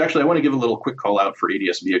 which actually I want to give a little quick call out for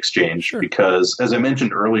ADSB Exchange. Sure. Because, as I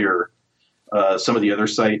mentioned earlier, some of the other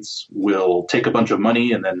sites will take a bunch of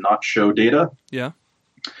money and then not show data. Yeah.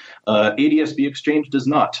 ADSB Exchange does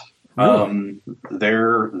not. Really?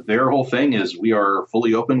 Their whole thing is we are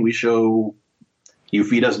fully open. We show, you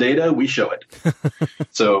feed us data, we show it.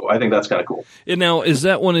 So I think that's kind of cool. And now, is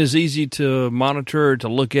that one as easy to monitor, to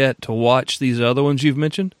look at, to watch these other ones you've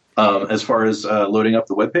mentioned? As far as loading up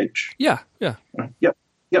the web page? Yeah. Yep.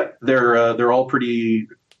 They're all pretty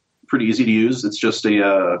easy to use. It's just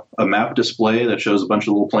a map display that shows a bunch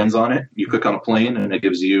of little planes on it. You click on a plane and it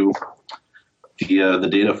gives you the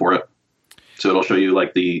data for it. So it'll show you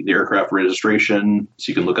like the aircraft registration, so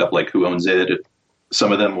you can look up like who owns it.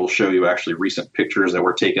 Some of them will show you actually recent pictures that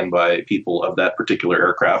were taken by people of that particular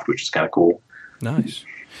aircraft, which is kind of cool. Nice.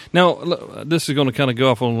 Now, this is going to kind of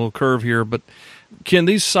go off on a little curve here, but can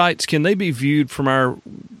these sites, can they be viewed from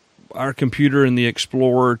our computer in the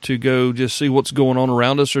Explorer to go just see what's going on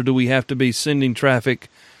around us, or do we have to be sending traffic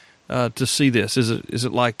to see this? Is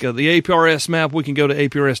it like the APRS map? We can go to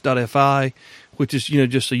aprs.fi, which is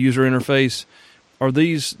just a user interface. Are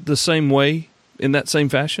these the same way, in that same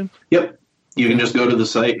fashion? Yep. You can just go to the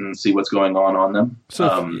site and see what's going on them.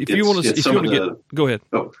 So if you want to go ahead.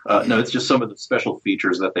 No, it's just some of the special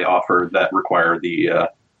features that they offer that require the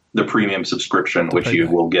premium subscription, which you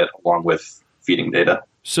will get along with feeding data.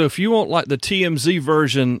 So if you want like the TMZ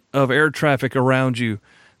version of air traffic around you,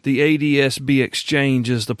 the ADSB Exchange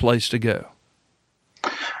is the place to go.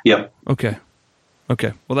 Yep. Okay.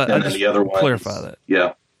 Well, and then the other ones, clarify that.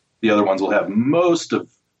 Yeah. The other ones will have most of.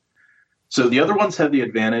 So the other ones have the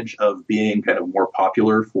advantage of being kind of more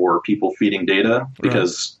popular for people feeding data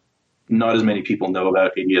because not as many people know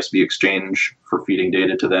about ADSB Exchange for feeding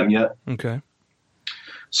data to them yet. Okay.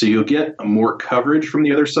 So you'll get more coverage from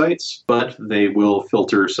the other sites, but they will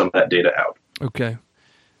filter some of that data out. Okay.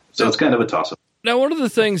 So it's kind of a toss-up. Now, one of the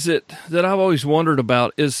things that I've always wondered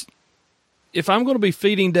about is if I'm going to be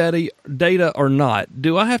feeding data or not,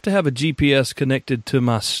 do I have to have a GPS connected to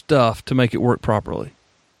my stuff to make it work properly?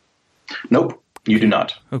 Nope, you do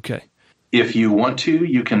not. Okay. If you want to,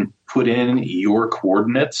 you can put in your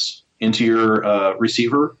coordinates into your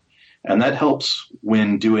receiver, and that helps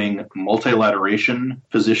when doing multilateration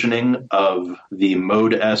positioning of the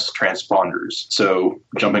Mode S transponders. So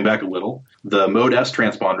jumping back a little, the Mode S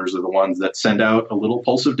transponders are the ones that send out a little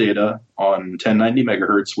pulse of data on 1090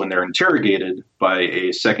 megahertz when they're interrogated by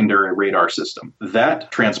a secondary radar system.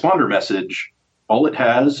 That transponder message, all it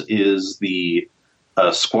has is the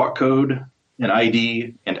squawk code, an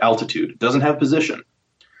ID, and altitude. It doesn't have position.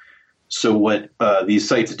 So what these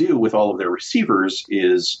sites do with all of their receivers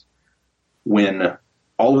is when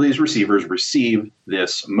all of these receivers receive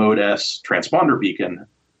this Mode S transponder beacon,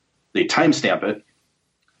 they timestamp it,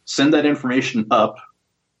 send that information up,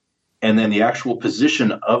 and then the actual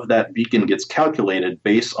position of that beacon gets calculated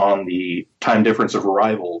based on the time difference of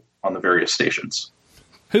arrival on the various stations.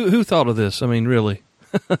 Who thought of this? I mean, really?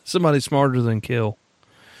 Somebody smarter than Kel.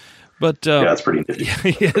 But yeah, that's pretty nifty.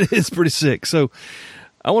 Yeah, it is pretty sick. So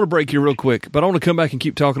I want to break here real quick, but I want to come back and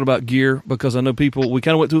keep talking about gear because I know people, we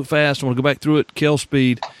kind of went through it fast. I want to go back through it, Kel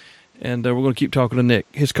speed, and we're going to keep talking to Nick.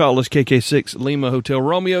 His call is KK6 Lima Hotel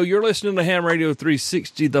Romeo. You're listening to Ham Radio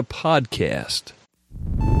 360, the podcast.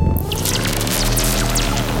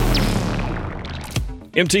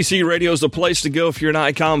 MTC Radio is the place to go if you're an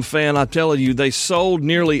ICOM fan. I'm telling you, they sold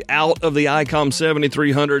nearly out of the ICOM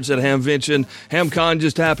 7300s at Hamvention. HamCon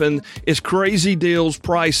just happened. It's crazy deals,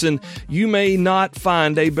 pricing. You may not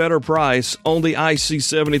find a better price on the IC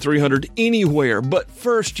 7300 anywhere, but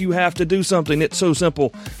first you have to do something. It's so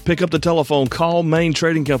simple. Pick up the telephone, call Main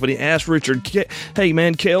Trading Company, ask Richard, hey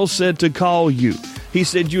man, Kel said to call you. He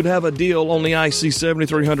said you'd have a deal on the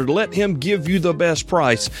IC7300. Let him give you the best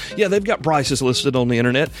price. Yeah, they've got prices listed on the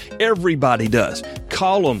internet. Everybody does.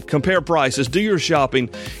 Call them, compare prices, do your shopping,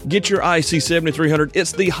 get your IC7300.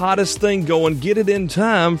 It's the hottest thing going. Get it in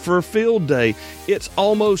time for Field Day. It's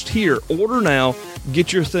almost here. Order now.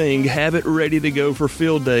 Get your thing. Have it ready to go for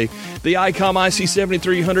Field Day. The ICOM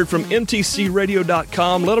IC7300 from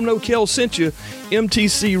MTCRadio.com. Let them know Kel sent you.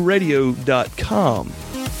 MTCRadio.com.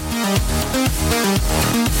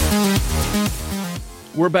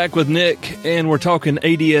 We're back with Nick, and we're talking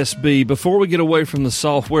ADSB. Before we get away from the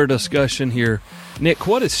software discussion here, Nick,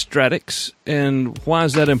 what is Stratix, and why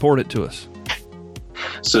is that important to us?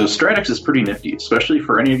 So Stratix is pretty nifty, especially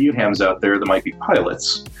for any of you hams out there that might be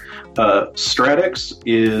pilots. Stratix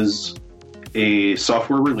is a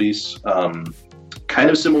software release kind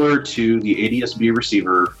of similar to the ADSB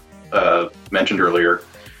receiver mentioned earlier.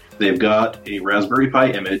 They've got a Raspberry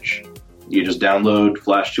Pi image. You just download,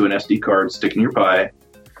 flash to an SD card, stick in your Pi.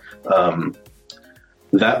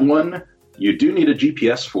 That one you do need a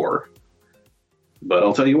GPS for, but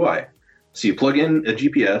I'll tell you why. So you plug in a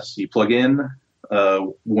GPS, you plug in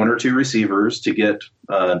one or two receivers to get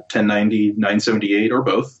 1090, 978, or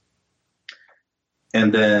both.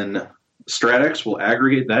 And then Stratix will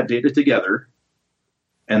aggregate that data together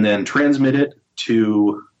and then transmit it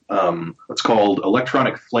to what's called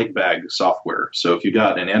electronic flight bag software. So if you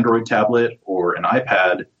got an Android tablet or an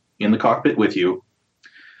iPad in the cockpit with you,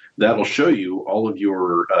 that'll show you all of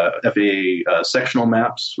your FAA sectional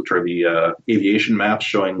maps, which are the aviation maps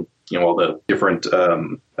showing all the different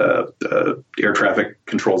air traffic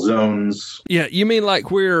control zones. Yeah, you mean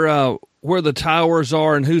like where the towers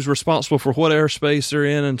are and who's responsible for what airspace they're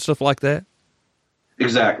in and stuff like that?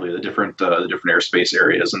 Exactly, the different airspace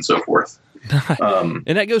areas and so forth. And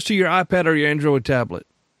that goes to your iPad or your Android tablet.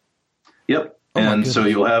 Yep. And so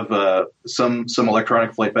you'll have some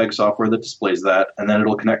electronic flight bag software that displays that, and then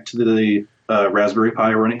it'll connect to the Raspberry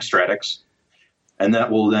Pi running Stratix, and that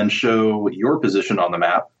will then show your position on the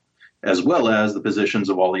map, as well as the positions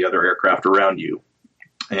of all the other aircraft around you.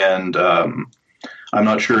 And I'm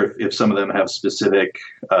not sure if some of them have specific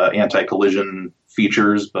anti-collision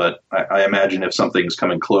features, but I imagine if something's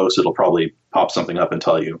coming close, it'll probably pop something up and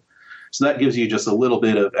tell you. So that gives you just a little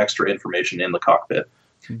bit of extra information in the cockpit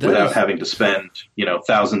without having to spend,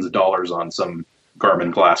 thousands of dollars on some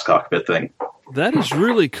Garmin glass cockpit thing. That is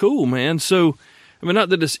really cool, man. So, I mean, not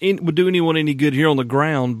that this would do anyone any good here on the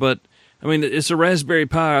ground, but I mean, it's a Raspberry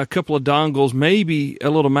Pi, a couple of dongles, maybe a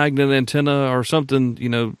little magnet antenna or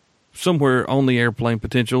something, somewhere on the airplane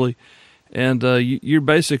potentially. And you're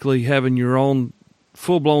basically having your own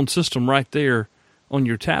full-blown system right there on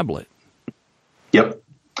your tablet. Yep.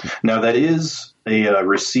 Now, that is a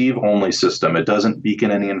receive-only system. It doesn't beacon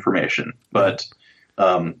any information. But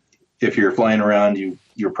if you're flying around, you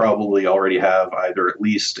probably already have either at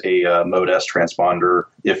least a Mode S transponder,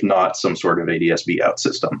 if not some sort of ADSB out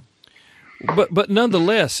system. But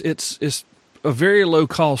nonetheless, it's a very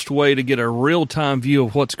low-cost way to get a real-time view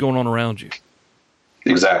of what's going on around you.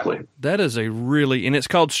 Exactly. That is and it's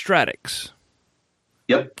called Stratix.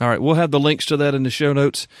 Yep. All right, we'll have the links to that in the show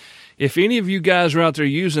notes. If any of you guys are out there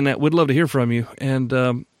using that, we'd love to hear from you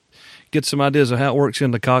and get some ideas of how it works in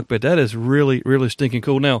the cockpit. That is really, really stinking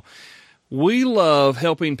cool. Now, we love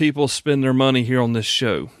helping people spend their money here on this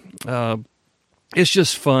show. It's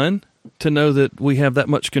just fun to know that we have that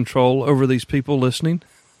much control over these people listening.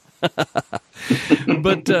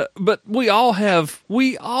 But we all have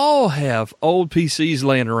old PCs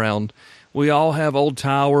laying around. We all have old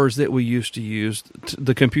towers that we used to use,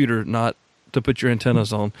 the computer, not to put your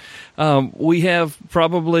antennas on. We have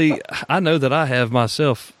probably, I know that I have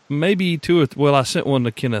myself, maybe two, I sent one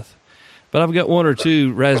to Kenneth, but I've got one or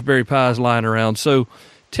two Raspberry Pis lying around. So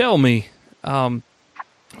tell me,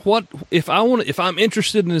 what if I'm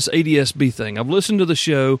interested in this ADSB thing? I've listened to the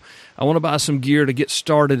show. I want to buy some gear to get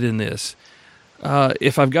started in this.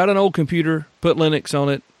 If I've got an old computer, put Linux on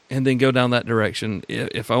it, and then go down that direction.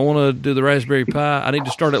 If I want to do the Raspberry Pi, I need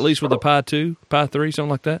to start at least with a Pi 2, Pi 3, something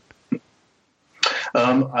like that.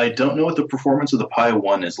 I don't know what the performance of the Pi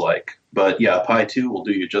 1 is like, but yeah, a Pi 2 will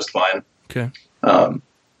do you just fine. Okay.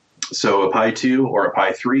 So a Pi 2 or a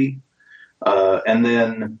Pi 3, and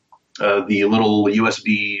then the little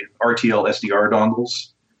USB RTL SDR dongles.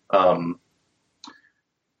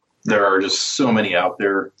 There are just so many out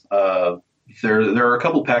there. There are a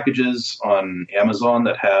couple packages on Amazon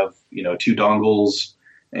that have, 2 dongles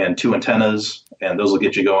and 2 antennas, and those will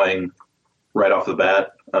get you going right off the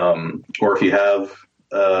bat. Or if you have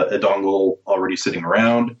a dongle already sitting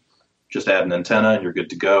around, just add an antenna and you're good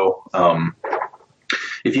to go.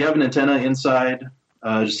 If you have an antenna inside,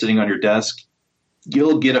 just sitting on your desk,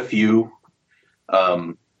 you'll get a few.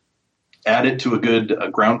 Add it to a good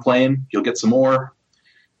ground plane, you'll get some more.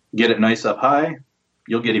 Get it nice up high,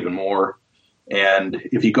 you'll get even more. And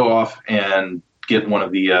if you go off and get one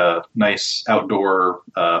of the nice outdoor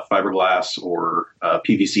fiberglass or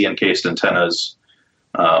PVC encased antennas,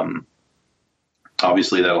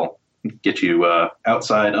 obviously that'll get you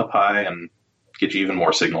outside, up high, and get you even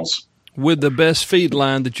more signals. With the best feed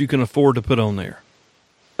line that you can afford to put on there.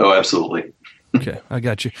 Oh, absolutely. Okay, I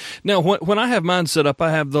got you. Now, when I have mine set up,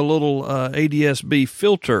 I have the little ADS-B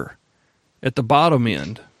filter at the bottom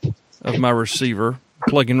end of my receiver,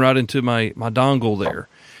 plugging right into my dongle there.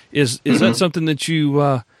 Is that something that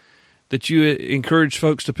you encourage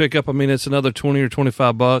folks to pick up? I mean, it's another $20 or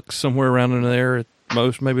 $25, somewhere around in there at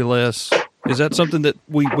most, maybe less. Is that something that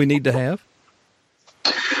we need to have?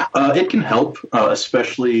 It can help,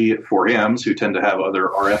 especially for hams who tend to have other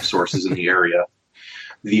RF sources in the area.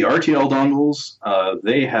 The RTL dongles,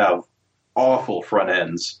 they have awful front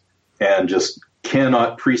ends and just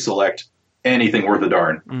cannot pre-select anything worth a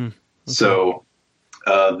darn. Okay. So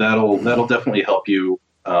that'll definitely help you.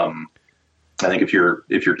 I think if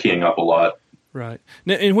you're keying up a lot. Right.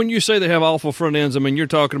 Now, and when you say they have awful front ends, I mean, you're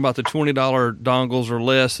talking about the $20 dongles or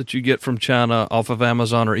less that you get from China off of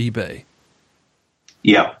Amazon or eBay.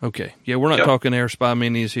 Yeah. Okay. Yeah, we're not talking AirSpy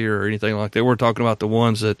Minis here or anything like that. We're talking about the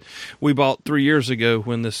ones that we bought 3 years ago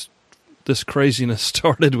when this craziness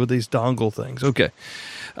started with these dongle things. Okay.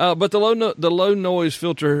 But the low noise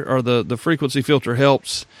filter or the frequency filter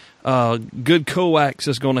helps. Good coax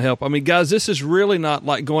is going to help. I mean, guys, this is really not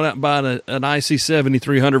like going out and buying an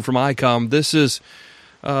IC7300 from ICOM. This is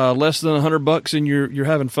less than $100 and you're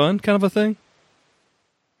having fun kind of a thing.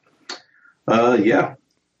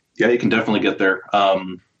 Yeah, you can definitely get there.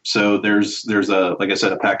 So there's a, like I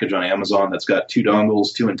said, a package on Amazon that's got 2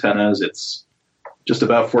 dongles, 2 antennas. It's just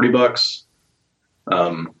about $40.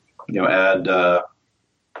 Add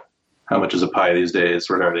how much is a Pi these days?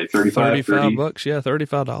 What are they? $35? Yeah,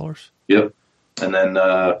 $35. Yep. And then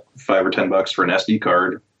 $5 or $10 for an SD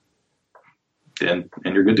card, and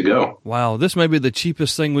you're good to go. Wow, this may be the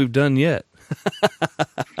cheapest thing we've done yet.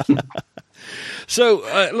 So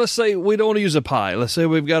let's say we don't want to use a Pi. Let's say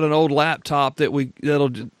we've got an old laptop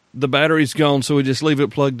the battery's gone, so we just leave it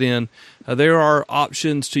plugged in. There are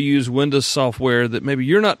options to use Windows software that maybe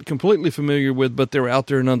you're not completely familiar with, but they're out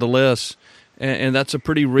there nonetheless, and that's a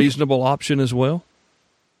pretty reasonable option as well.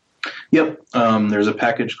 Yep. There's a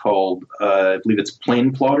package called, I believe it's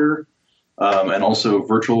Plane Plotter, and also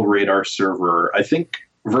Virtual Radar Server. I think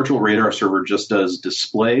Virtual Radar Server just does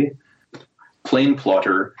display. Plane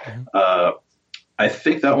Plotter, I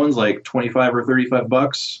think that one's like $25 or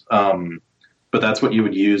 $35. But that's what you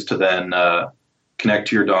would use to then connect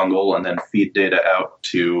to your dongle and then feed data out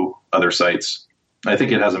to other sites. I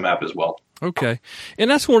think it has a map as well. Okay. And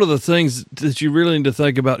that's one of the things that you really need to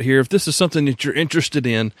think about here. If this is something that you're interested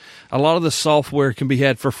in, a lot of the software can be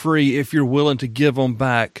had for free if you're willing to give them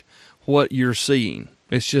back what you're seeing.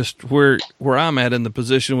 It's just where I'm at in the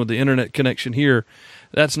position with the internet connection here.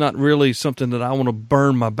 That's not really something that I want to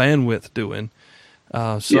burn my bandwidth doing.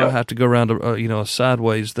 I have to go around a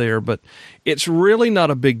sideways there, but it's really not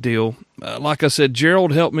a big deal. Like I said,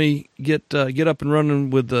 Gerald helped me get up and running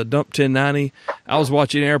with the Dump 1090. I was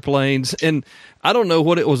watching airplanes, and I don't know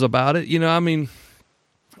what it was about it. I mean,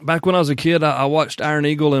 back when I was a kid, I watched Iron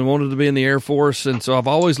Eagle and wanted to be in the Air Force, and so I've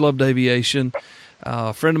always loved aviation.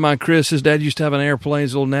 A friend of mine, Chris, his dad used to have an airplane,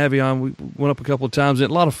 his little Navion. We went up a couple of times. It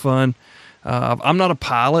had a lot of fun. I'm not a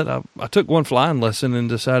pilot. I took one flying lesson and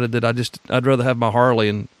decided that I'd rather have my Harley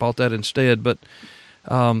and bought that instead. But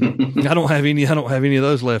I don't have any of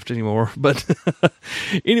those left anymore. But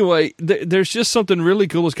anyway, there's just something really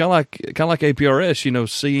cool. It's kind of like APRS.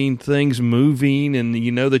 Seeing things moving, and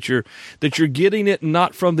that you're getting it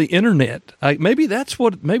not from the internet. Maybe that's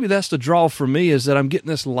the draw for me, is that I'm getting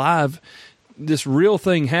this live, this real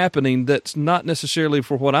thing happening. That's not necessarily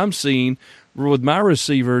for what I'm seeing with my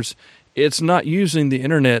receivers. It's not using the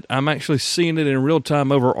internet. I'm actually seeing it in real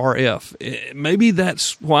time over RF. Maybe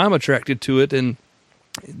that's why I'm attracted to it. And,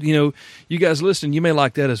 you guys listening, you may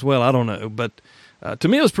like that as well. I don't know. But to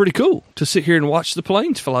me, it was pretty cool to sit here and watch the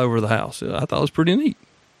planes fly over the house. I thought it was pretty neat.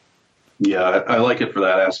 Yeah, I like it for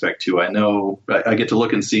that aspect, too. I know I get to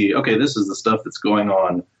look and see, okay, this is the stuff that's going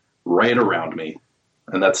on right around me.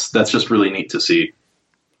 And that's just really neat to see.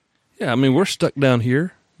 Yeah, I mean, we're stuck down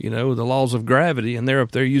here. The laws of gravity, and they're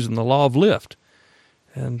up there using the law of lift.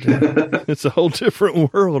 And it's a whole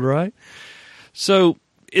different world, right? So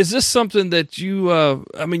is this something that you've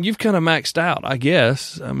kind of maxed out, I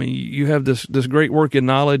guess. I mean, you have this great working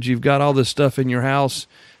knowledge. You've got all this stuff in your house,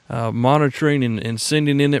 monitoring and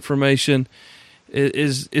sending in information.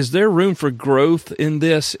 Is there room for growth in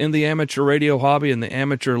the amateur radio hobby and the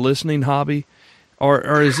amateur listening hobby?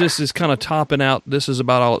 Or is this is kind of topping out, this is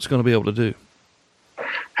about all it's going to be able to do?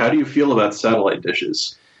 How do you feel about satellite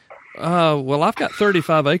dishes? Well, I've got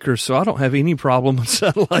 35 acres, so I don't have any problem with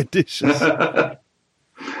satellite dishes.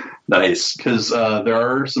 Nice, because there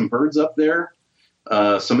are some birds up there.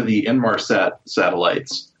 Some of the Inmarsat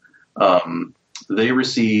satellites, they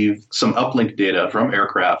receive some uplink data from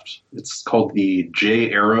aircraft. It's called the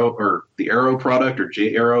J-Aero, or the Aero product, or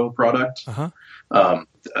J-Aero product. Uh-huh.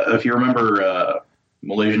 If you remember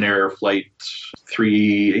Malaysian Air Flight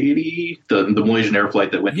 380, the Malaysian Air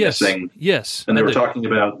Flight that went missing. Yes. And they were talking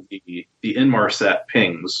about the Inmarsat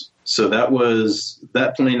pings. So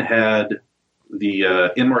that plane had the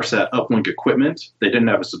Inmarsat uplink equipment. They didn't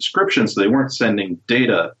have a subscription, so they weren't sending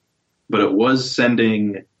data, but it was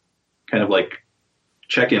sending kind of like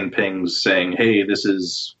check-in pings saying, hey, this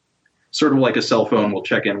is sort of like a cell phone will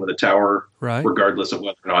check in with a tower, right, regardless of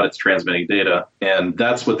whether or not it's transmitting data. And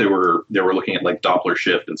that's what they were looking at, like Doppler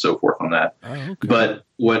shift and so forth on that. Oh, okay. But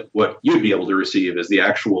what you'd be able to receive is the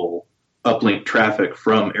actual uplink traffic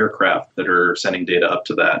from aircraft that are sending data up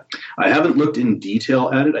to that. I haven't looked in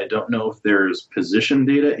detail at it. I don't know if there's position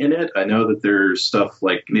data in it. I know that there's stuff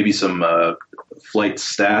like maybe some flight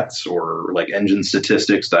stats or like engine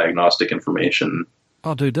statistics, diagnostic information.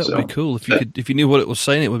 Oh, dude, that would be cool. If you knew what it was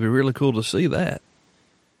saying, it would be really cool to see that.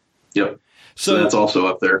 Yep. So that's also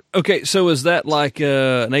up there. Okay, so is that like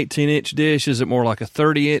an 18-inch dish? Is it more like a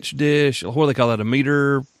 30-inch dish? What do they call that, a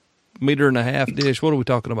meter and a half dish? What are we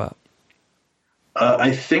talking about?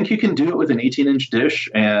 I think you can do it with an 18-inch dish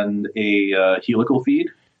and a helical feed.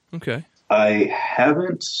 Okay. I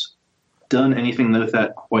haven't done anything with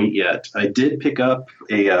that quite yet. I did pick up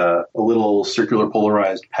a little circular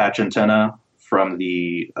polarized patch antenna from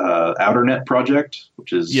the OuterNet project,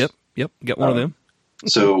 which is... Yep, got one of them.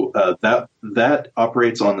 So that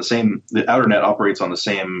operates on the same... The OuterNet operates on the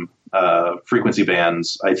same frequency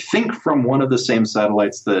bands, I think from one of the same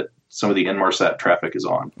satellites that some of the Inmarsat traffic is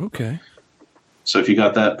on. Okay. So if you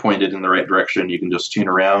got that pointed in the right direction, you can just tune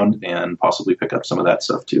around and possibly pick up some of that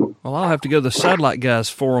stuff too. Well, I'll have to go to the Satellite Guys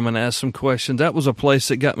forum and ask some questions. That was a place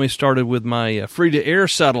that got me started with my free-to-air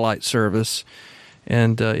satellite service.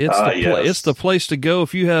 And it's the place to go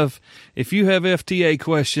if you have FTA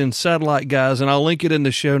questions. Satellite Guys, and I'll link it in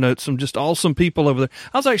the show notes. Some just awesome people over there.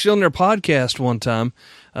 I was actually on their podcast one time.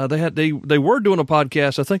 They were doing a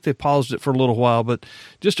podcast. I think they paused it for a little while, but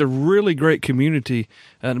just a really great community.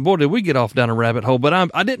 And boy, did we get off down a rabbit hole!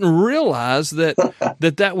 But I didn't realize that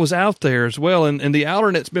that was out there as well. And the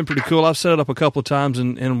OuterNet's been pretty cool. I've set it up a couple of times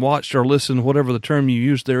and watched or listened, whatever the term you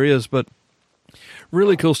use there is, but.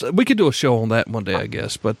 Really cool stuff. We could do a show on that one day, I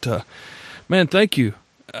guess. But, man, thank you.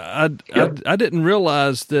 I didn't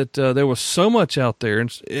realize that there was so much out there,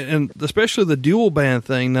 and especially the dual band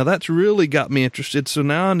thing. Now, that's really got me interested. So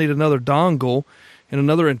now I need another dongle and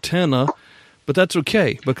another antenna. But that's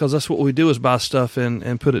okay, because that's what we do is buy stuff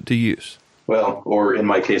and put it to use. Well, or in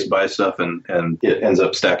my case, buy stuff and it ends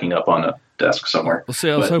up stacking up on a desk somewhere. Well, see,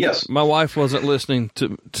 I was hoping my wife wasn't listening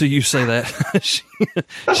to you say that.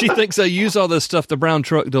 she thinks I use all this stuff the brown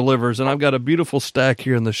truck delivers, and I've got a beautiful stack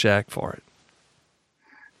here in the shack for it.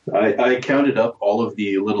 I counted up all of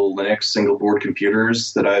the little Linux single board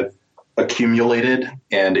computers that I've accumulated,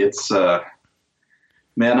 and it's, man,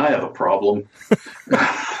 I have a problem.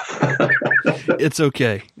 It's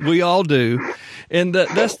okay. We all do. And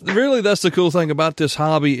that's the cool thing about this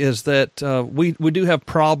hobby is that we do have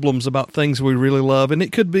problems about things we really love. And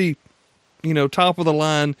it could be, top of the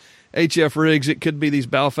line HF rigs. It could be these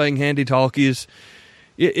Baofeng handy talkies.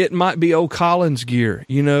 It might be old Collins gear,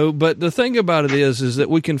 But the thing about it is that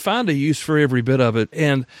we can find a use for every bit of it.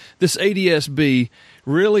 And this ADS-B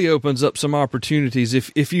really opens up some opportunities.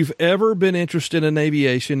 If you've ever been interested in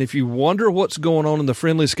aviation, if you wonder what's going on in the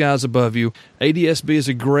friendly skies above you, ADS-B is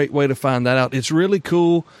a great way to find that out. It's really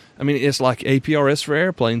cool. I mean, it's like APRS for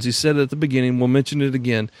airplanes. He said it at the beginning. We'll mention it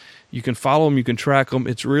again. You can follow them. You can track them.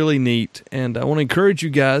 It's really neat. And I want to encourage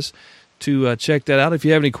you guys to check that out. If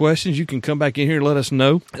you have any questions, you can come back in here and let us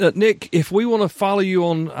know. Nick, if we want to follow you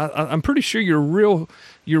on, I'm pretty sure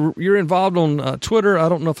you're involved on Twitter. I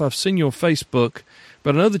don't know if I've seen you on Facebook,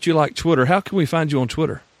 but I know that you like Twitter. How can we find you on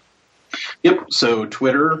Twitter? Yep. So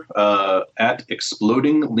Twitter at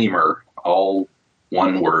Exploding Lemur, all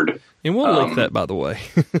one word. And we'll link that, by the way.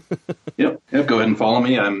 Yep. Go ahead and follow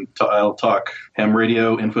me. I'll talk ham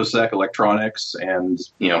radio, InfoSec, electronics, and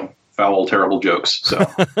foul, terrible jokes. So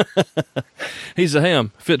he's a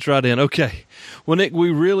ham. Fits right in. Okay. Well, Nick, we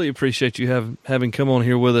really appreciate you having come on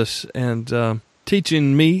here with us, and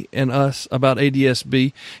teaching me and us about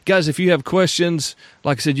ADSB. Guys, if you have questions,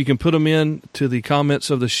 like I said, you can put them in to the comments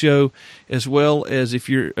of the show, as well as if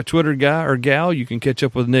you're a Twitter guy or gal, you can catch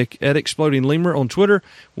up with Nick at Exploding Lemur on Twitter.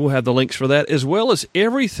 We'll have the links for that, as well as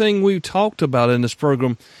everything we've talked about in this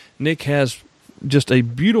program. Nick has just a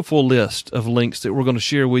beautiful list of links that we're going to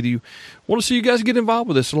share with you. Want to see you guys get involved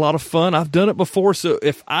with this. It's a lot of fun. I've done it before, so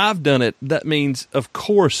if I've done it, that means, of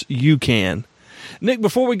course, you can. Nick,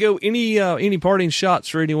 before we go, any parting shots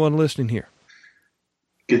for anyone listening here?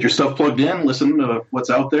 Get your stuff plugged in, listen to what's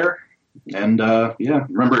out there, and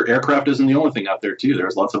remember, aircraft isn't the only thing out there, too.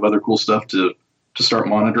 There's lots of other cool stuff to start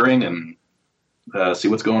monitoring and see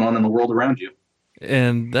what's going on in the world around you.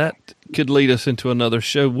 And that could lead us into another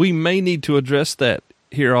show. We may need to address that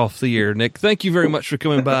here off the air. Nick, thank you very much for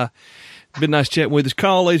coming by. Been nice chatting with us.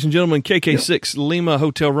 Call, ladies and gentlemen, KK6 Lima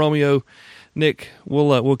Hotel Romeo. Nick,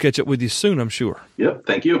 we'll catch up with you soon, I'm sure. Yep,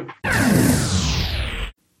 thank you.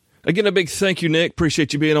 Again, a big thank you, Nick.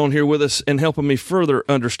 Appreciate you being on here with us and helping me further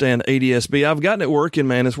understand ADSB. I've gotten it working,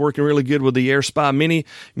 man. It's working really good with the Air Spy Mini.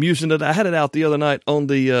 I'm using it. I had it out the other night on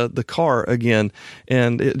the car again,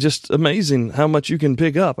 and it's just amazing how much you can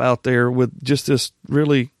pick up out there with just this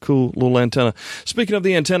really cool little antenna. Speaking of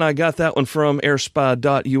the antenna, I got that one from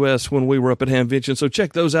airspy.us when we were up at Hamvention, so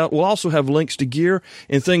check those out. We'll also have links to gear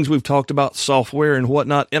and things we've talked about, software and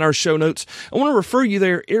whatnot, in our show notes. I want to refer you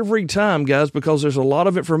there every time, guys, because there's a lot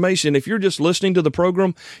of information. If you're just listening to the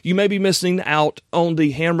program, you may be missing out on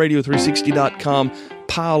the hamradio360.com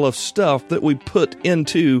pile of stuff that we put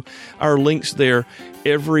into our links there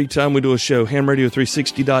every time we do a show,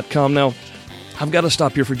 hamradio360.com. Now, I've got to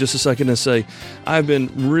stop here for just a second and say I've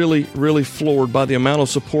been really, really floored by the amount of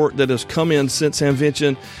support that has come in since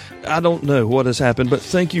Hamvention. I don't know what has happened, but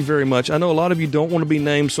thank you very much. I know a lot of you don't want to be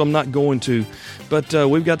named, so I'm not going to. But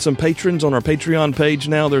we've got some patrons on our Patreon page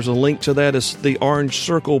now. There's a link to that. It's the orange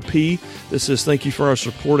circle P. This says thank you for our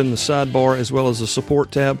support in the sidebar, as well as the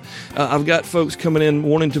support tab. I've got folks coming in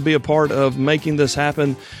wanting to be a part of making this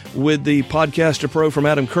happen with the Podcaster Pro from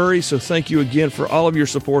Adam Curry. So thank you again for all of your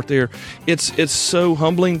support there. It's so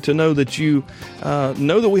humbling to know that you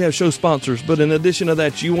know that we have show sponsors, but in addition to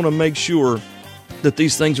that, you want to make sure that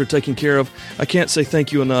these things are taken care of. I can't say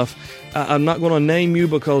thank you enough. I'm not going to name you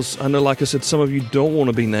because I know, like I said, some of you don't want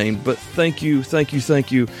to be named, but thank you, thank you,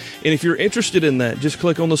 thank you. And if you're interested in that, just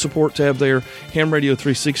click on the support tab there,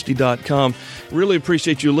 hamradio360.com. Really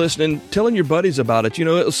appreciate you listening, telling your buddies about it. You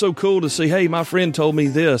know, it was so cool to see, hey, my friend told me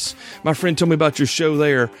this. My friend told me about your show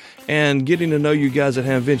there, and getting to know you guys at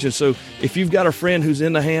Hamvention. So if you've got a friend who's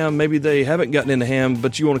into ham, maybe they haven't gotten into ham,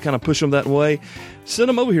 but you want to kind of push them that way, send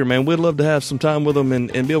them over here, man. We'd love to have some time with them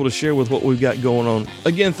and be able to share with what we've got going on.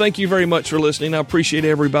 Again, thank you very much for listening. I appreciate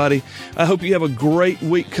everybody. I hope you have a great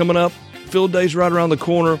week coming up. Field Day's right around the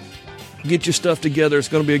corner. Get your stuff together. It's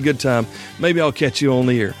going to be a good time. Maybe I'll catch you on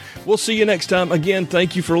the air. We'll see you next time. Again,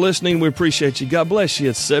 thank you for listening. We appreciate you. God bless you.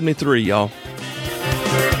 It's 73, y'all.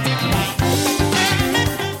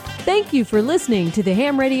 Thank you for listening to the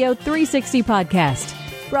Ham Radio 360 podcast,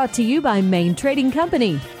 brought to you by Main Trading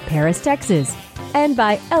Company, Paris, Texas, and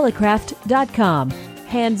by Elecraft.com,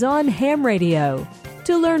 hands-on ham radio.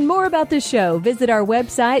 To learn more about the show, visit our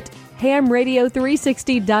website,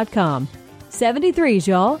 hamradio360.com. 73s,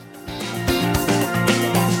 y'all.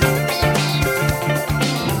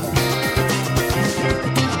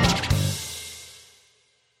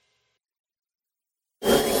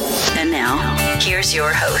 And now, here's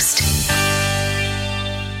your host.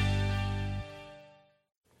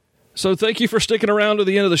 So thank you for sticking around to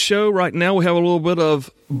the end of the show. Right now we have a little bit of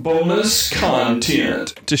bonus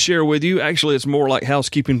content to share with you. Actually, it's more like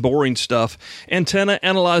housekeeping, boring stuff. Antenna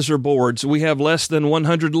analyzer boards. We have less than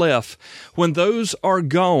 100 left. When those are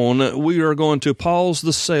gone, we are going to pause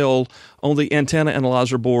the sale on the antenna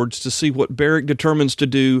analyzer boards to see what Barrick determines to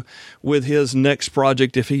do with his next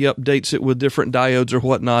project, if he updates it with different diodes or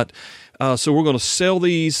whatnot. So we're going to sell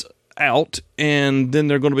these out, and then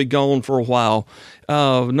they're going to be gone for a while.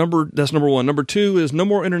 That's number one. Number two is no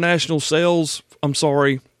more international sales. I'm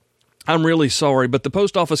sorry. I'm really sorry, but the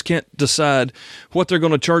post office can't decide what they're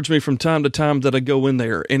going to charge me from time to time that I go in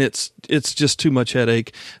there, and it's just too much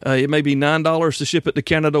headache. It may be $9 to ship it to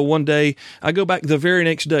Canada one day. I go back the very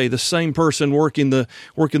next day, the same person working the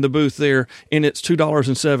booth there, and it's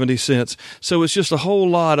 $2.70. So it's just a whole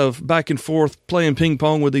lot of back and forth playing ping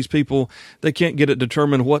pong with these people. They can't get it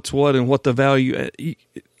determined what's what and what the value.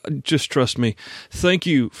 just trust me. Thank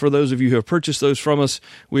you for those of you who have purchased those from us.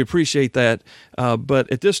 We appreciate that.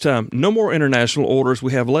 But at this time, no more international orders.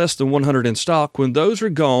 We have less than 100 in stock. When those are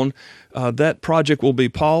gone, that project will be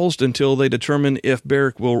paused until they determine if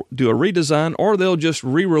Barrick will do a redesign or they'll just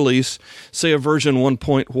re-release, say, a version 1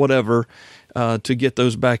 point whatever, to get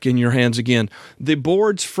those back in your hands again. The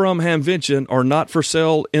boards from Hamvention are not for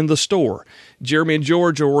sale in the store. Jeremy and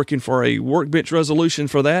George are working for a workbench resolution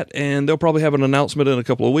for that, and they'll probably have an announcement in a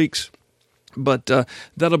couple of weeks. But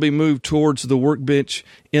that'll be moved towards the workbench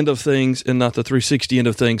end of things and not the 360 end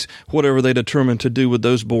of things, whatever they determine to do with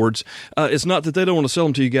those boards. It's not that they don't want to sell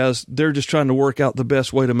them to you guys. They're just trying to work out the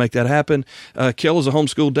best way to make that happen. Kel is a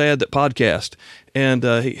homeschool dad that podcast, and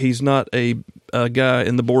he's not a guy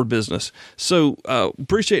in the board business. So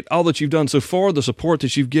appreciate all that you've done so far, the support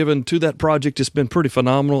that you've given to that project. It's been pretty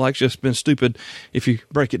phenomenal. Actually, it's been stupid if you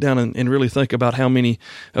break it down and really think about how many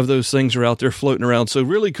of those things are out there floating around. So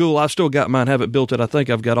really cool. I've still got mine, haven't built it. I think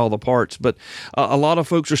I've got all the parts, but a lot of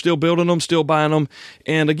folks are still building them, still buying them.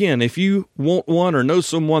 And again, if you want one or know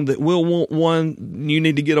someone that will want one, you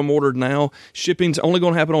need to get them ordered now. Shipping's only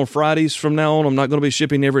going to happen on Fridays from now on. I'm not going to be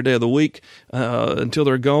shipping every day of the week until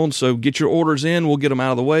they're gone. So get your orders in. We'll get them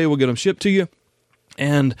out of the way. We'll get them shipped to you,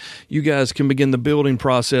 and you guys can begin the building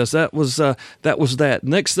process. That was that.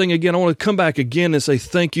 Next thing, again, I want to come back again and say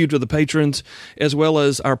thank you to the patrons as well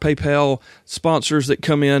as our PayPal sponsors that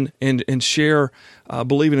come in and share,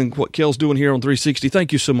 believing in what Kel's doing here on 360.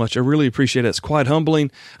 Thank you so much. I really appreciate it. It's quite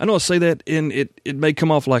humbling. I know I say that, and it may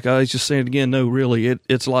come off like I was just saying it again. No, really,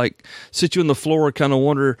 it's like sit you on the floor, kind of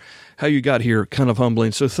wonder how you got here, kind of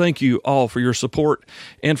humbling. So thank you all for your support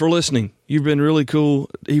and for listening. You've been really cool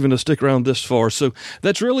even to stick around this far. So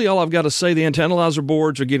that's really all I've got to say. The Antanalyzer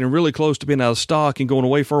boards are getting really close to being out of stock and going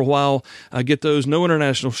away for a while. Get those, no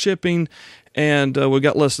international shipping, and we've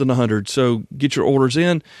got less than 100. So get your orders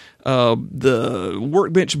in. The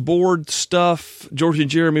workbench board stuff, George and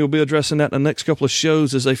Jeremy will be addressing that in the next couple of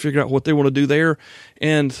shows as they figure out what they want to do there.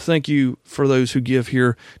 And thank you for those who give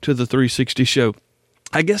here to the 360 show.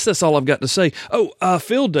 I guess that's all I've got to say.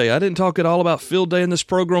 Field Day. I didn't talk at all about Field Day in this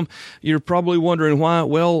program. You're probably wondering why.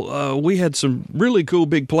 Well, we had some really cool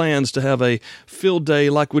big plans to have a Field Day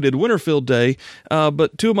like we did Winter Field Day,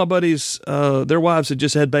 but two of my buddies, their wives had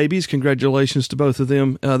just had babies. Congratulations to both of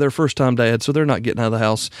them. They're first-time dads, so they're not getting out of the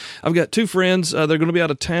house. I've got two friends. They're going to be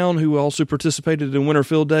out of town who also participated in Winter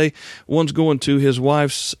Field Day. One's going to his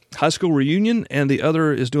wife's high school reunion, and the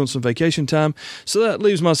other is doing some vacation time. So that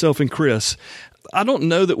leaves myself and Chris. I don't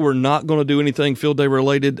know that we're not going to do anything Field Day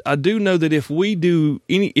related. I do know that if we do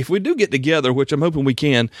get together, which I'm hoping we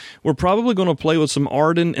can, we're probably going to play with some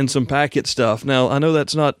Arden and some Packet stuff. Now, I know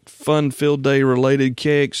that's not fun Field Day related,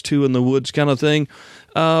 KX2 in the woods kind of thing,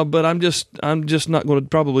 but I'm just not going to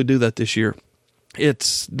probably do that this year.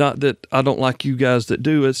 It's not that I don't like you guys that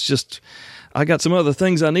do. It's just I got some other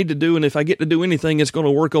things I need to do, and if I get to do anything, it's going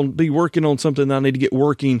to be working on something that I need to get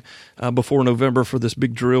working before November for this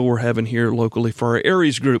big drill we're having here locally for our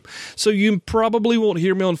Aries group. So you probably won't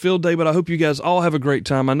hear me on Field Day, but I hope you guys all have a great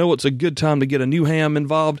time. I know it's a good time to get a new ham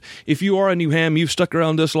involved. If you are a new ham, you've stuck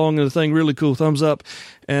around this long and the thing, really cool, thumbs up.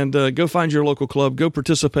 And go find your local club, go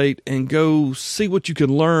participate, and go see what you can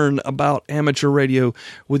learn about amateur radio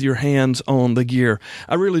with your hands on the gear.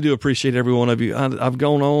 I really do appreciate every one of you. I've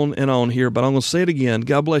gone on and on here, but I'm going to say it again.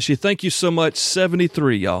 God bless you. Thank you so much.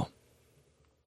 73, y'all.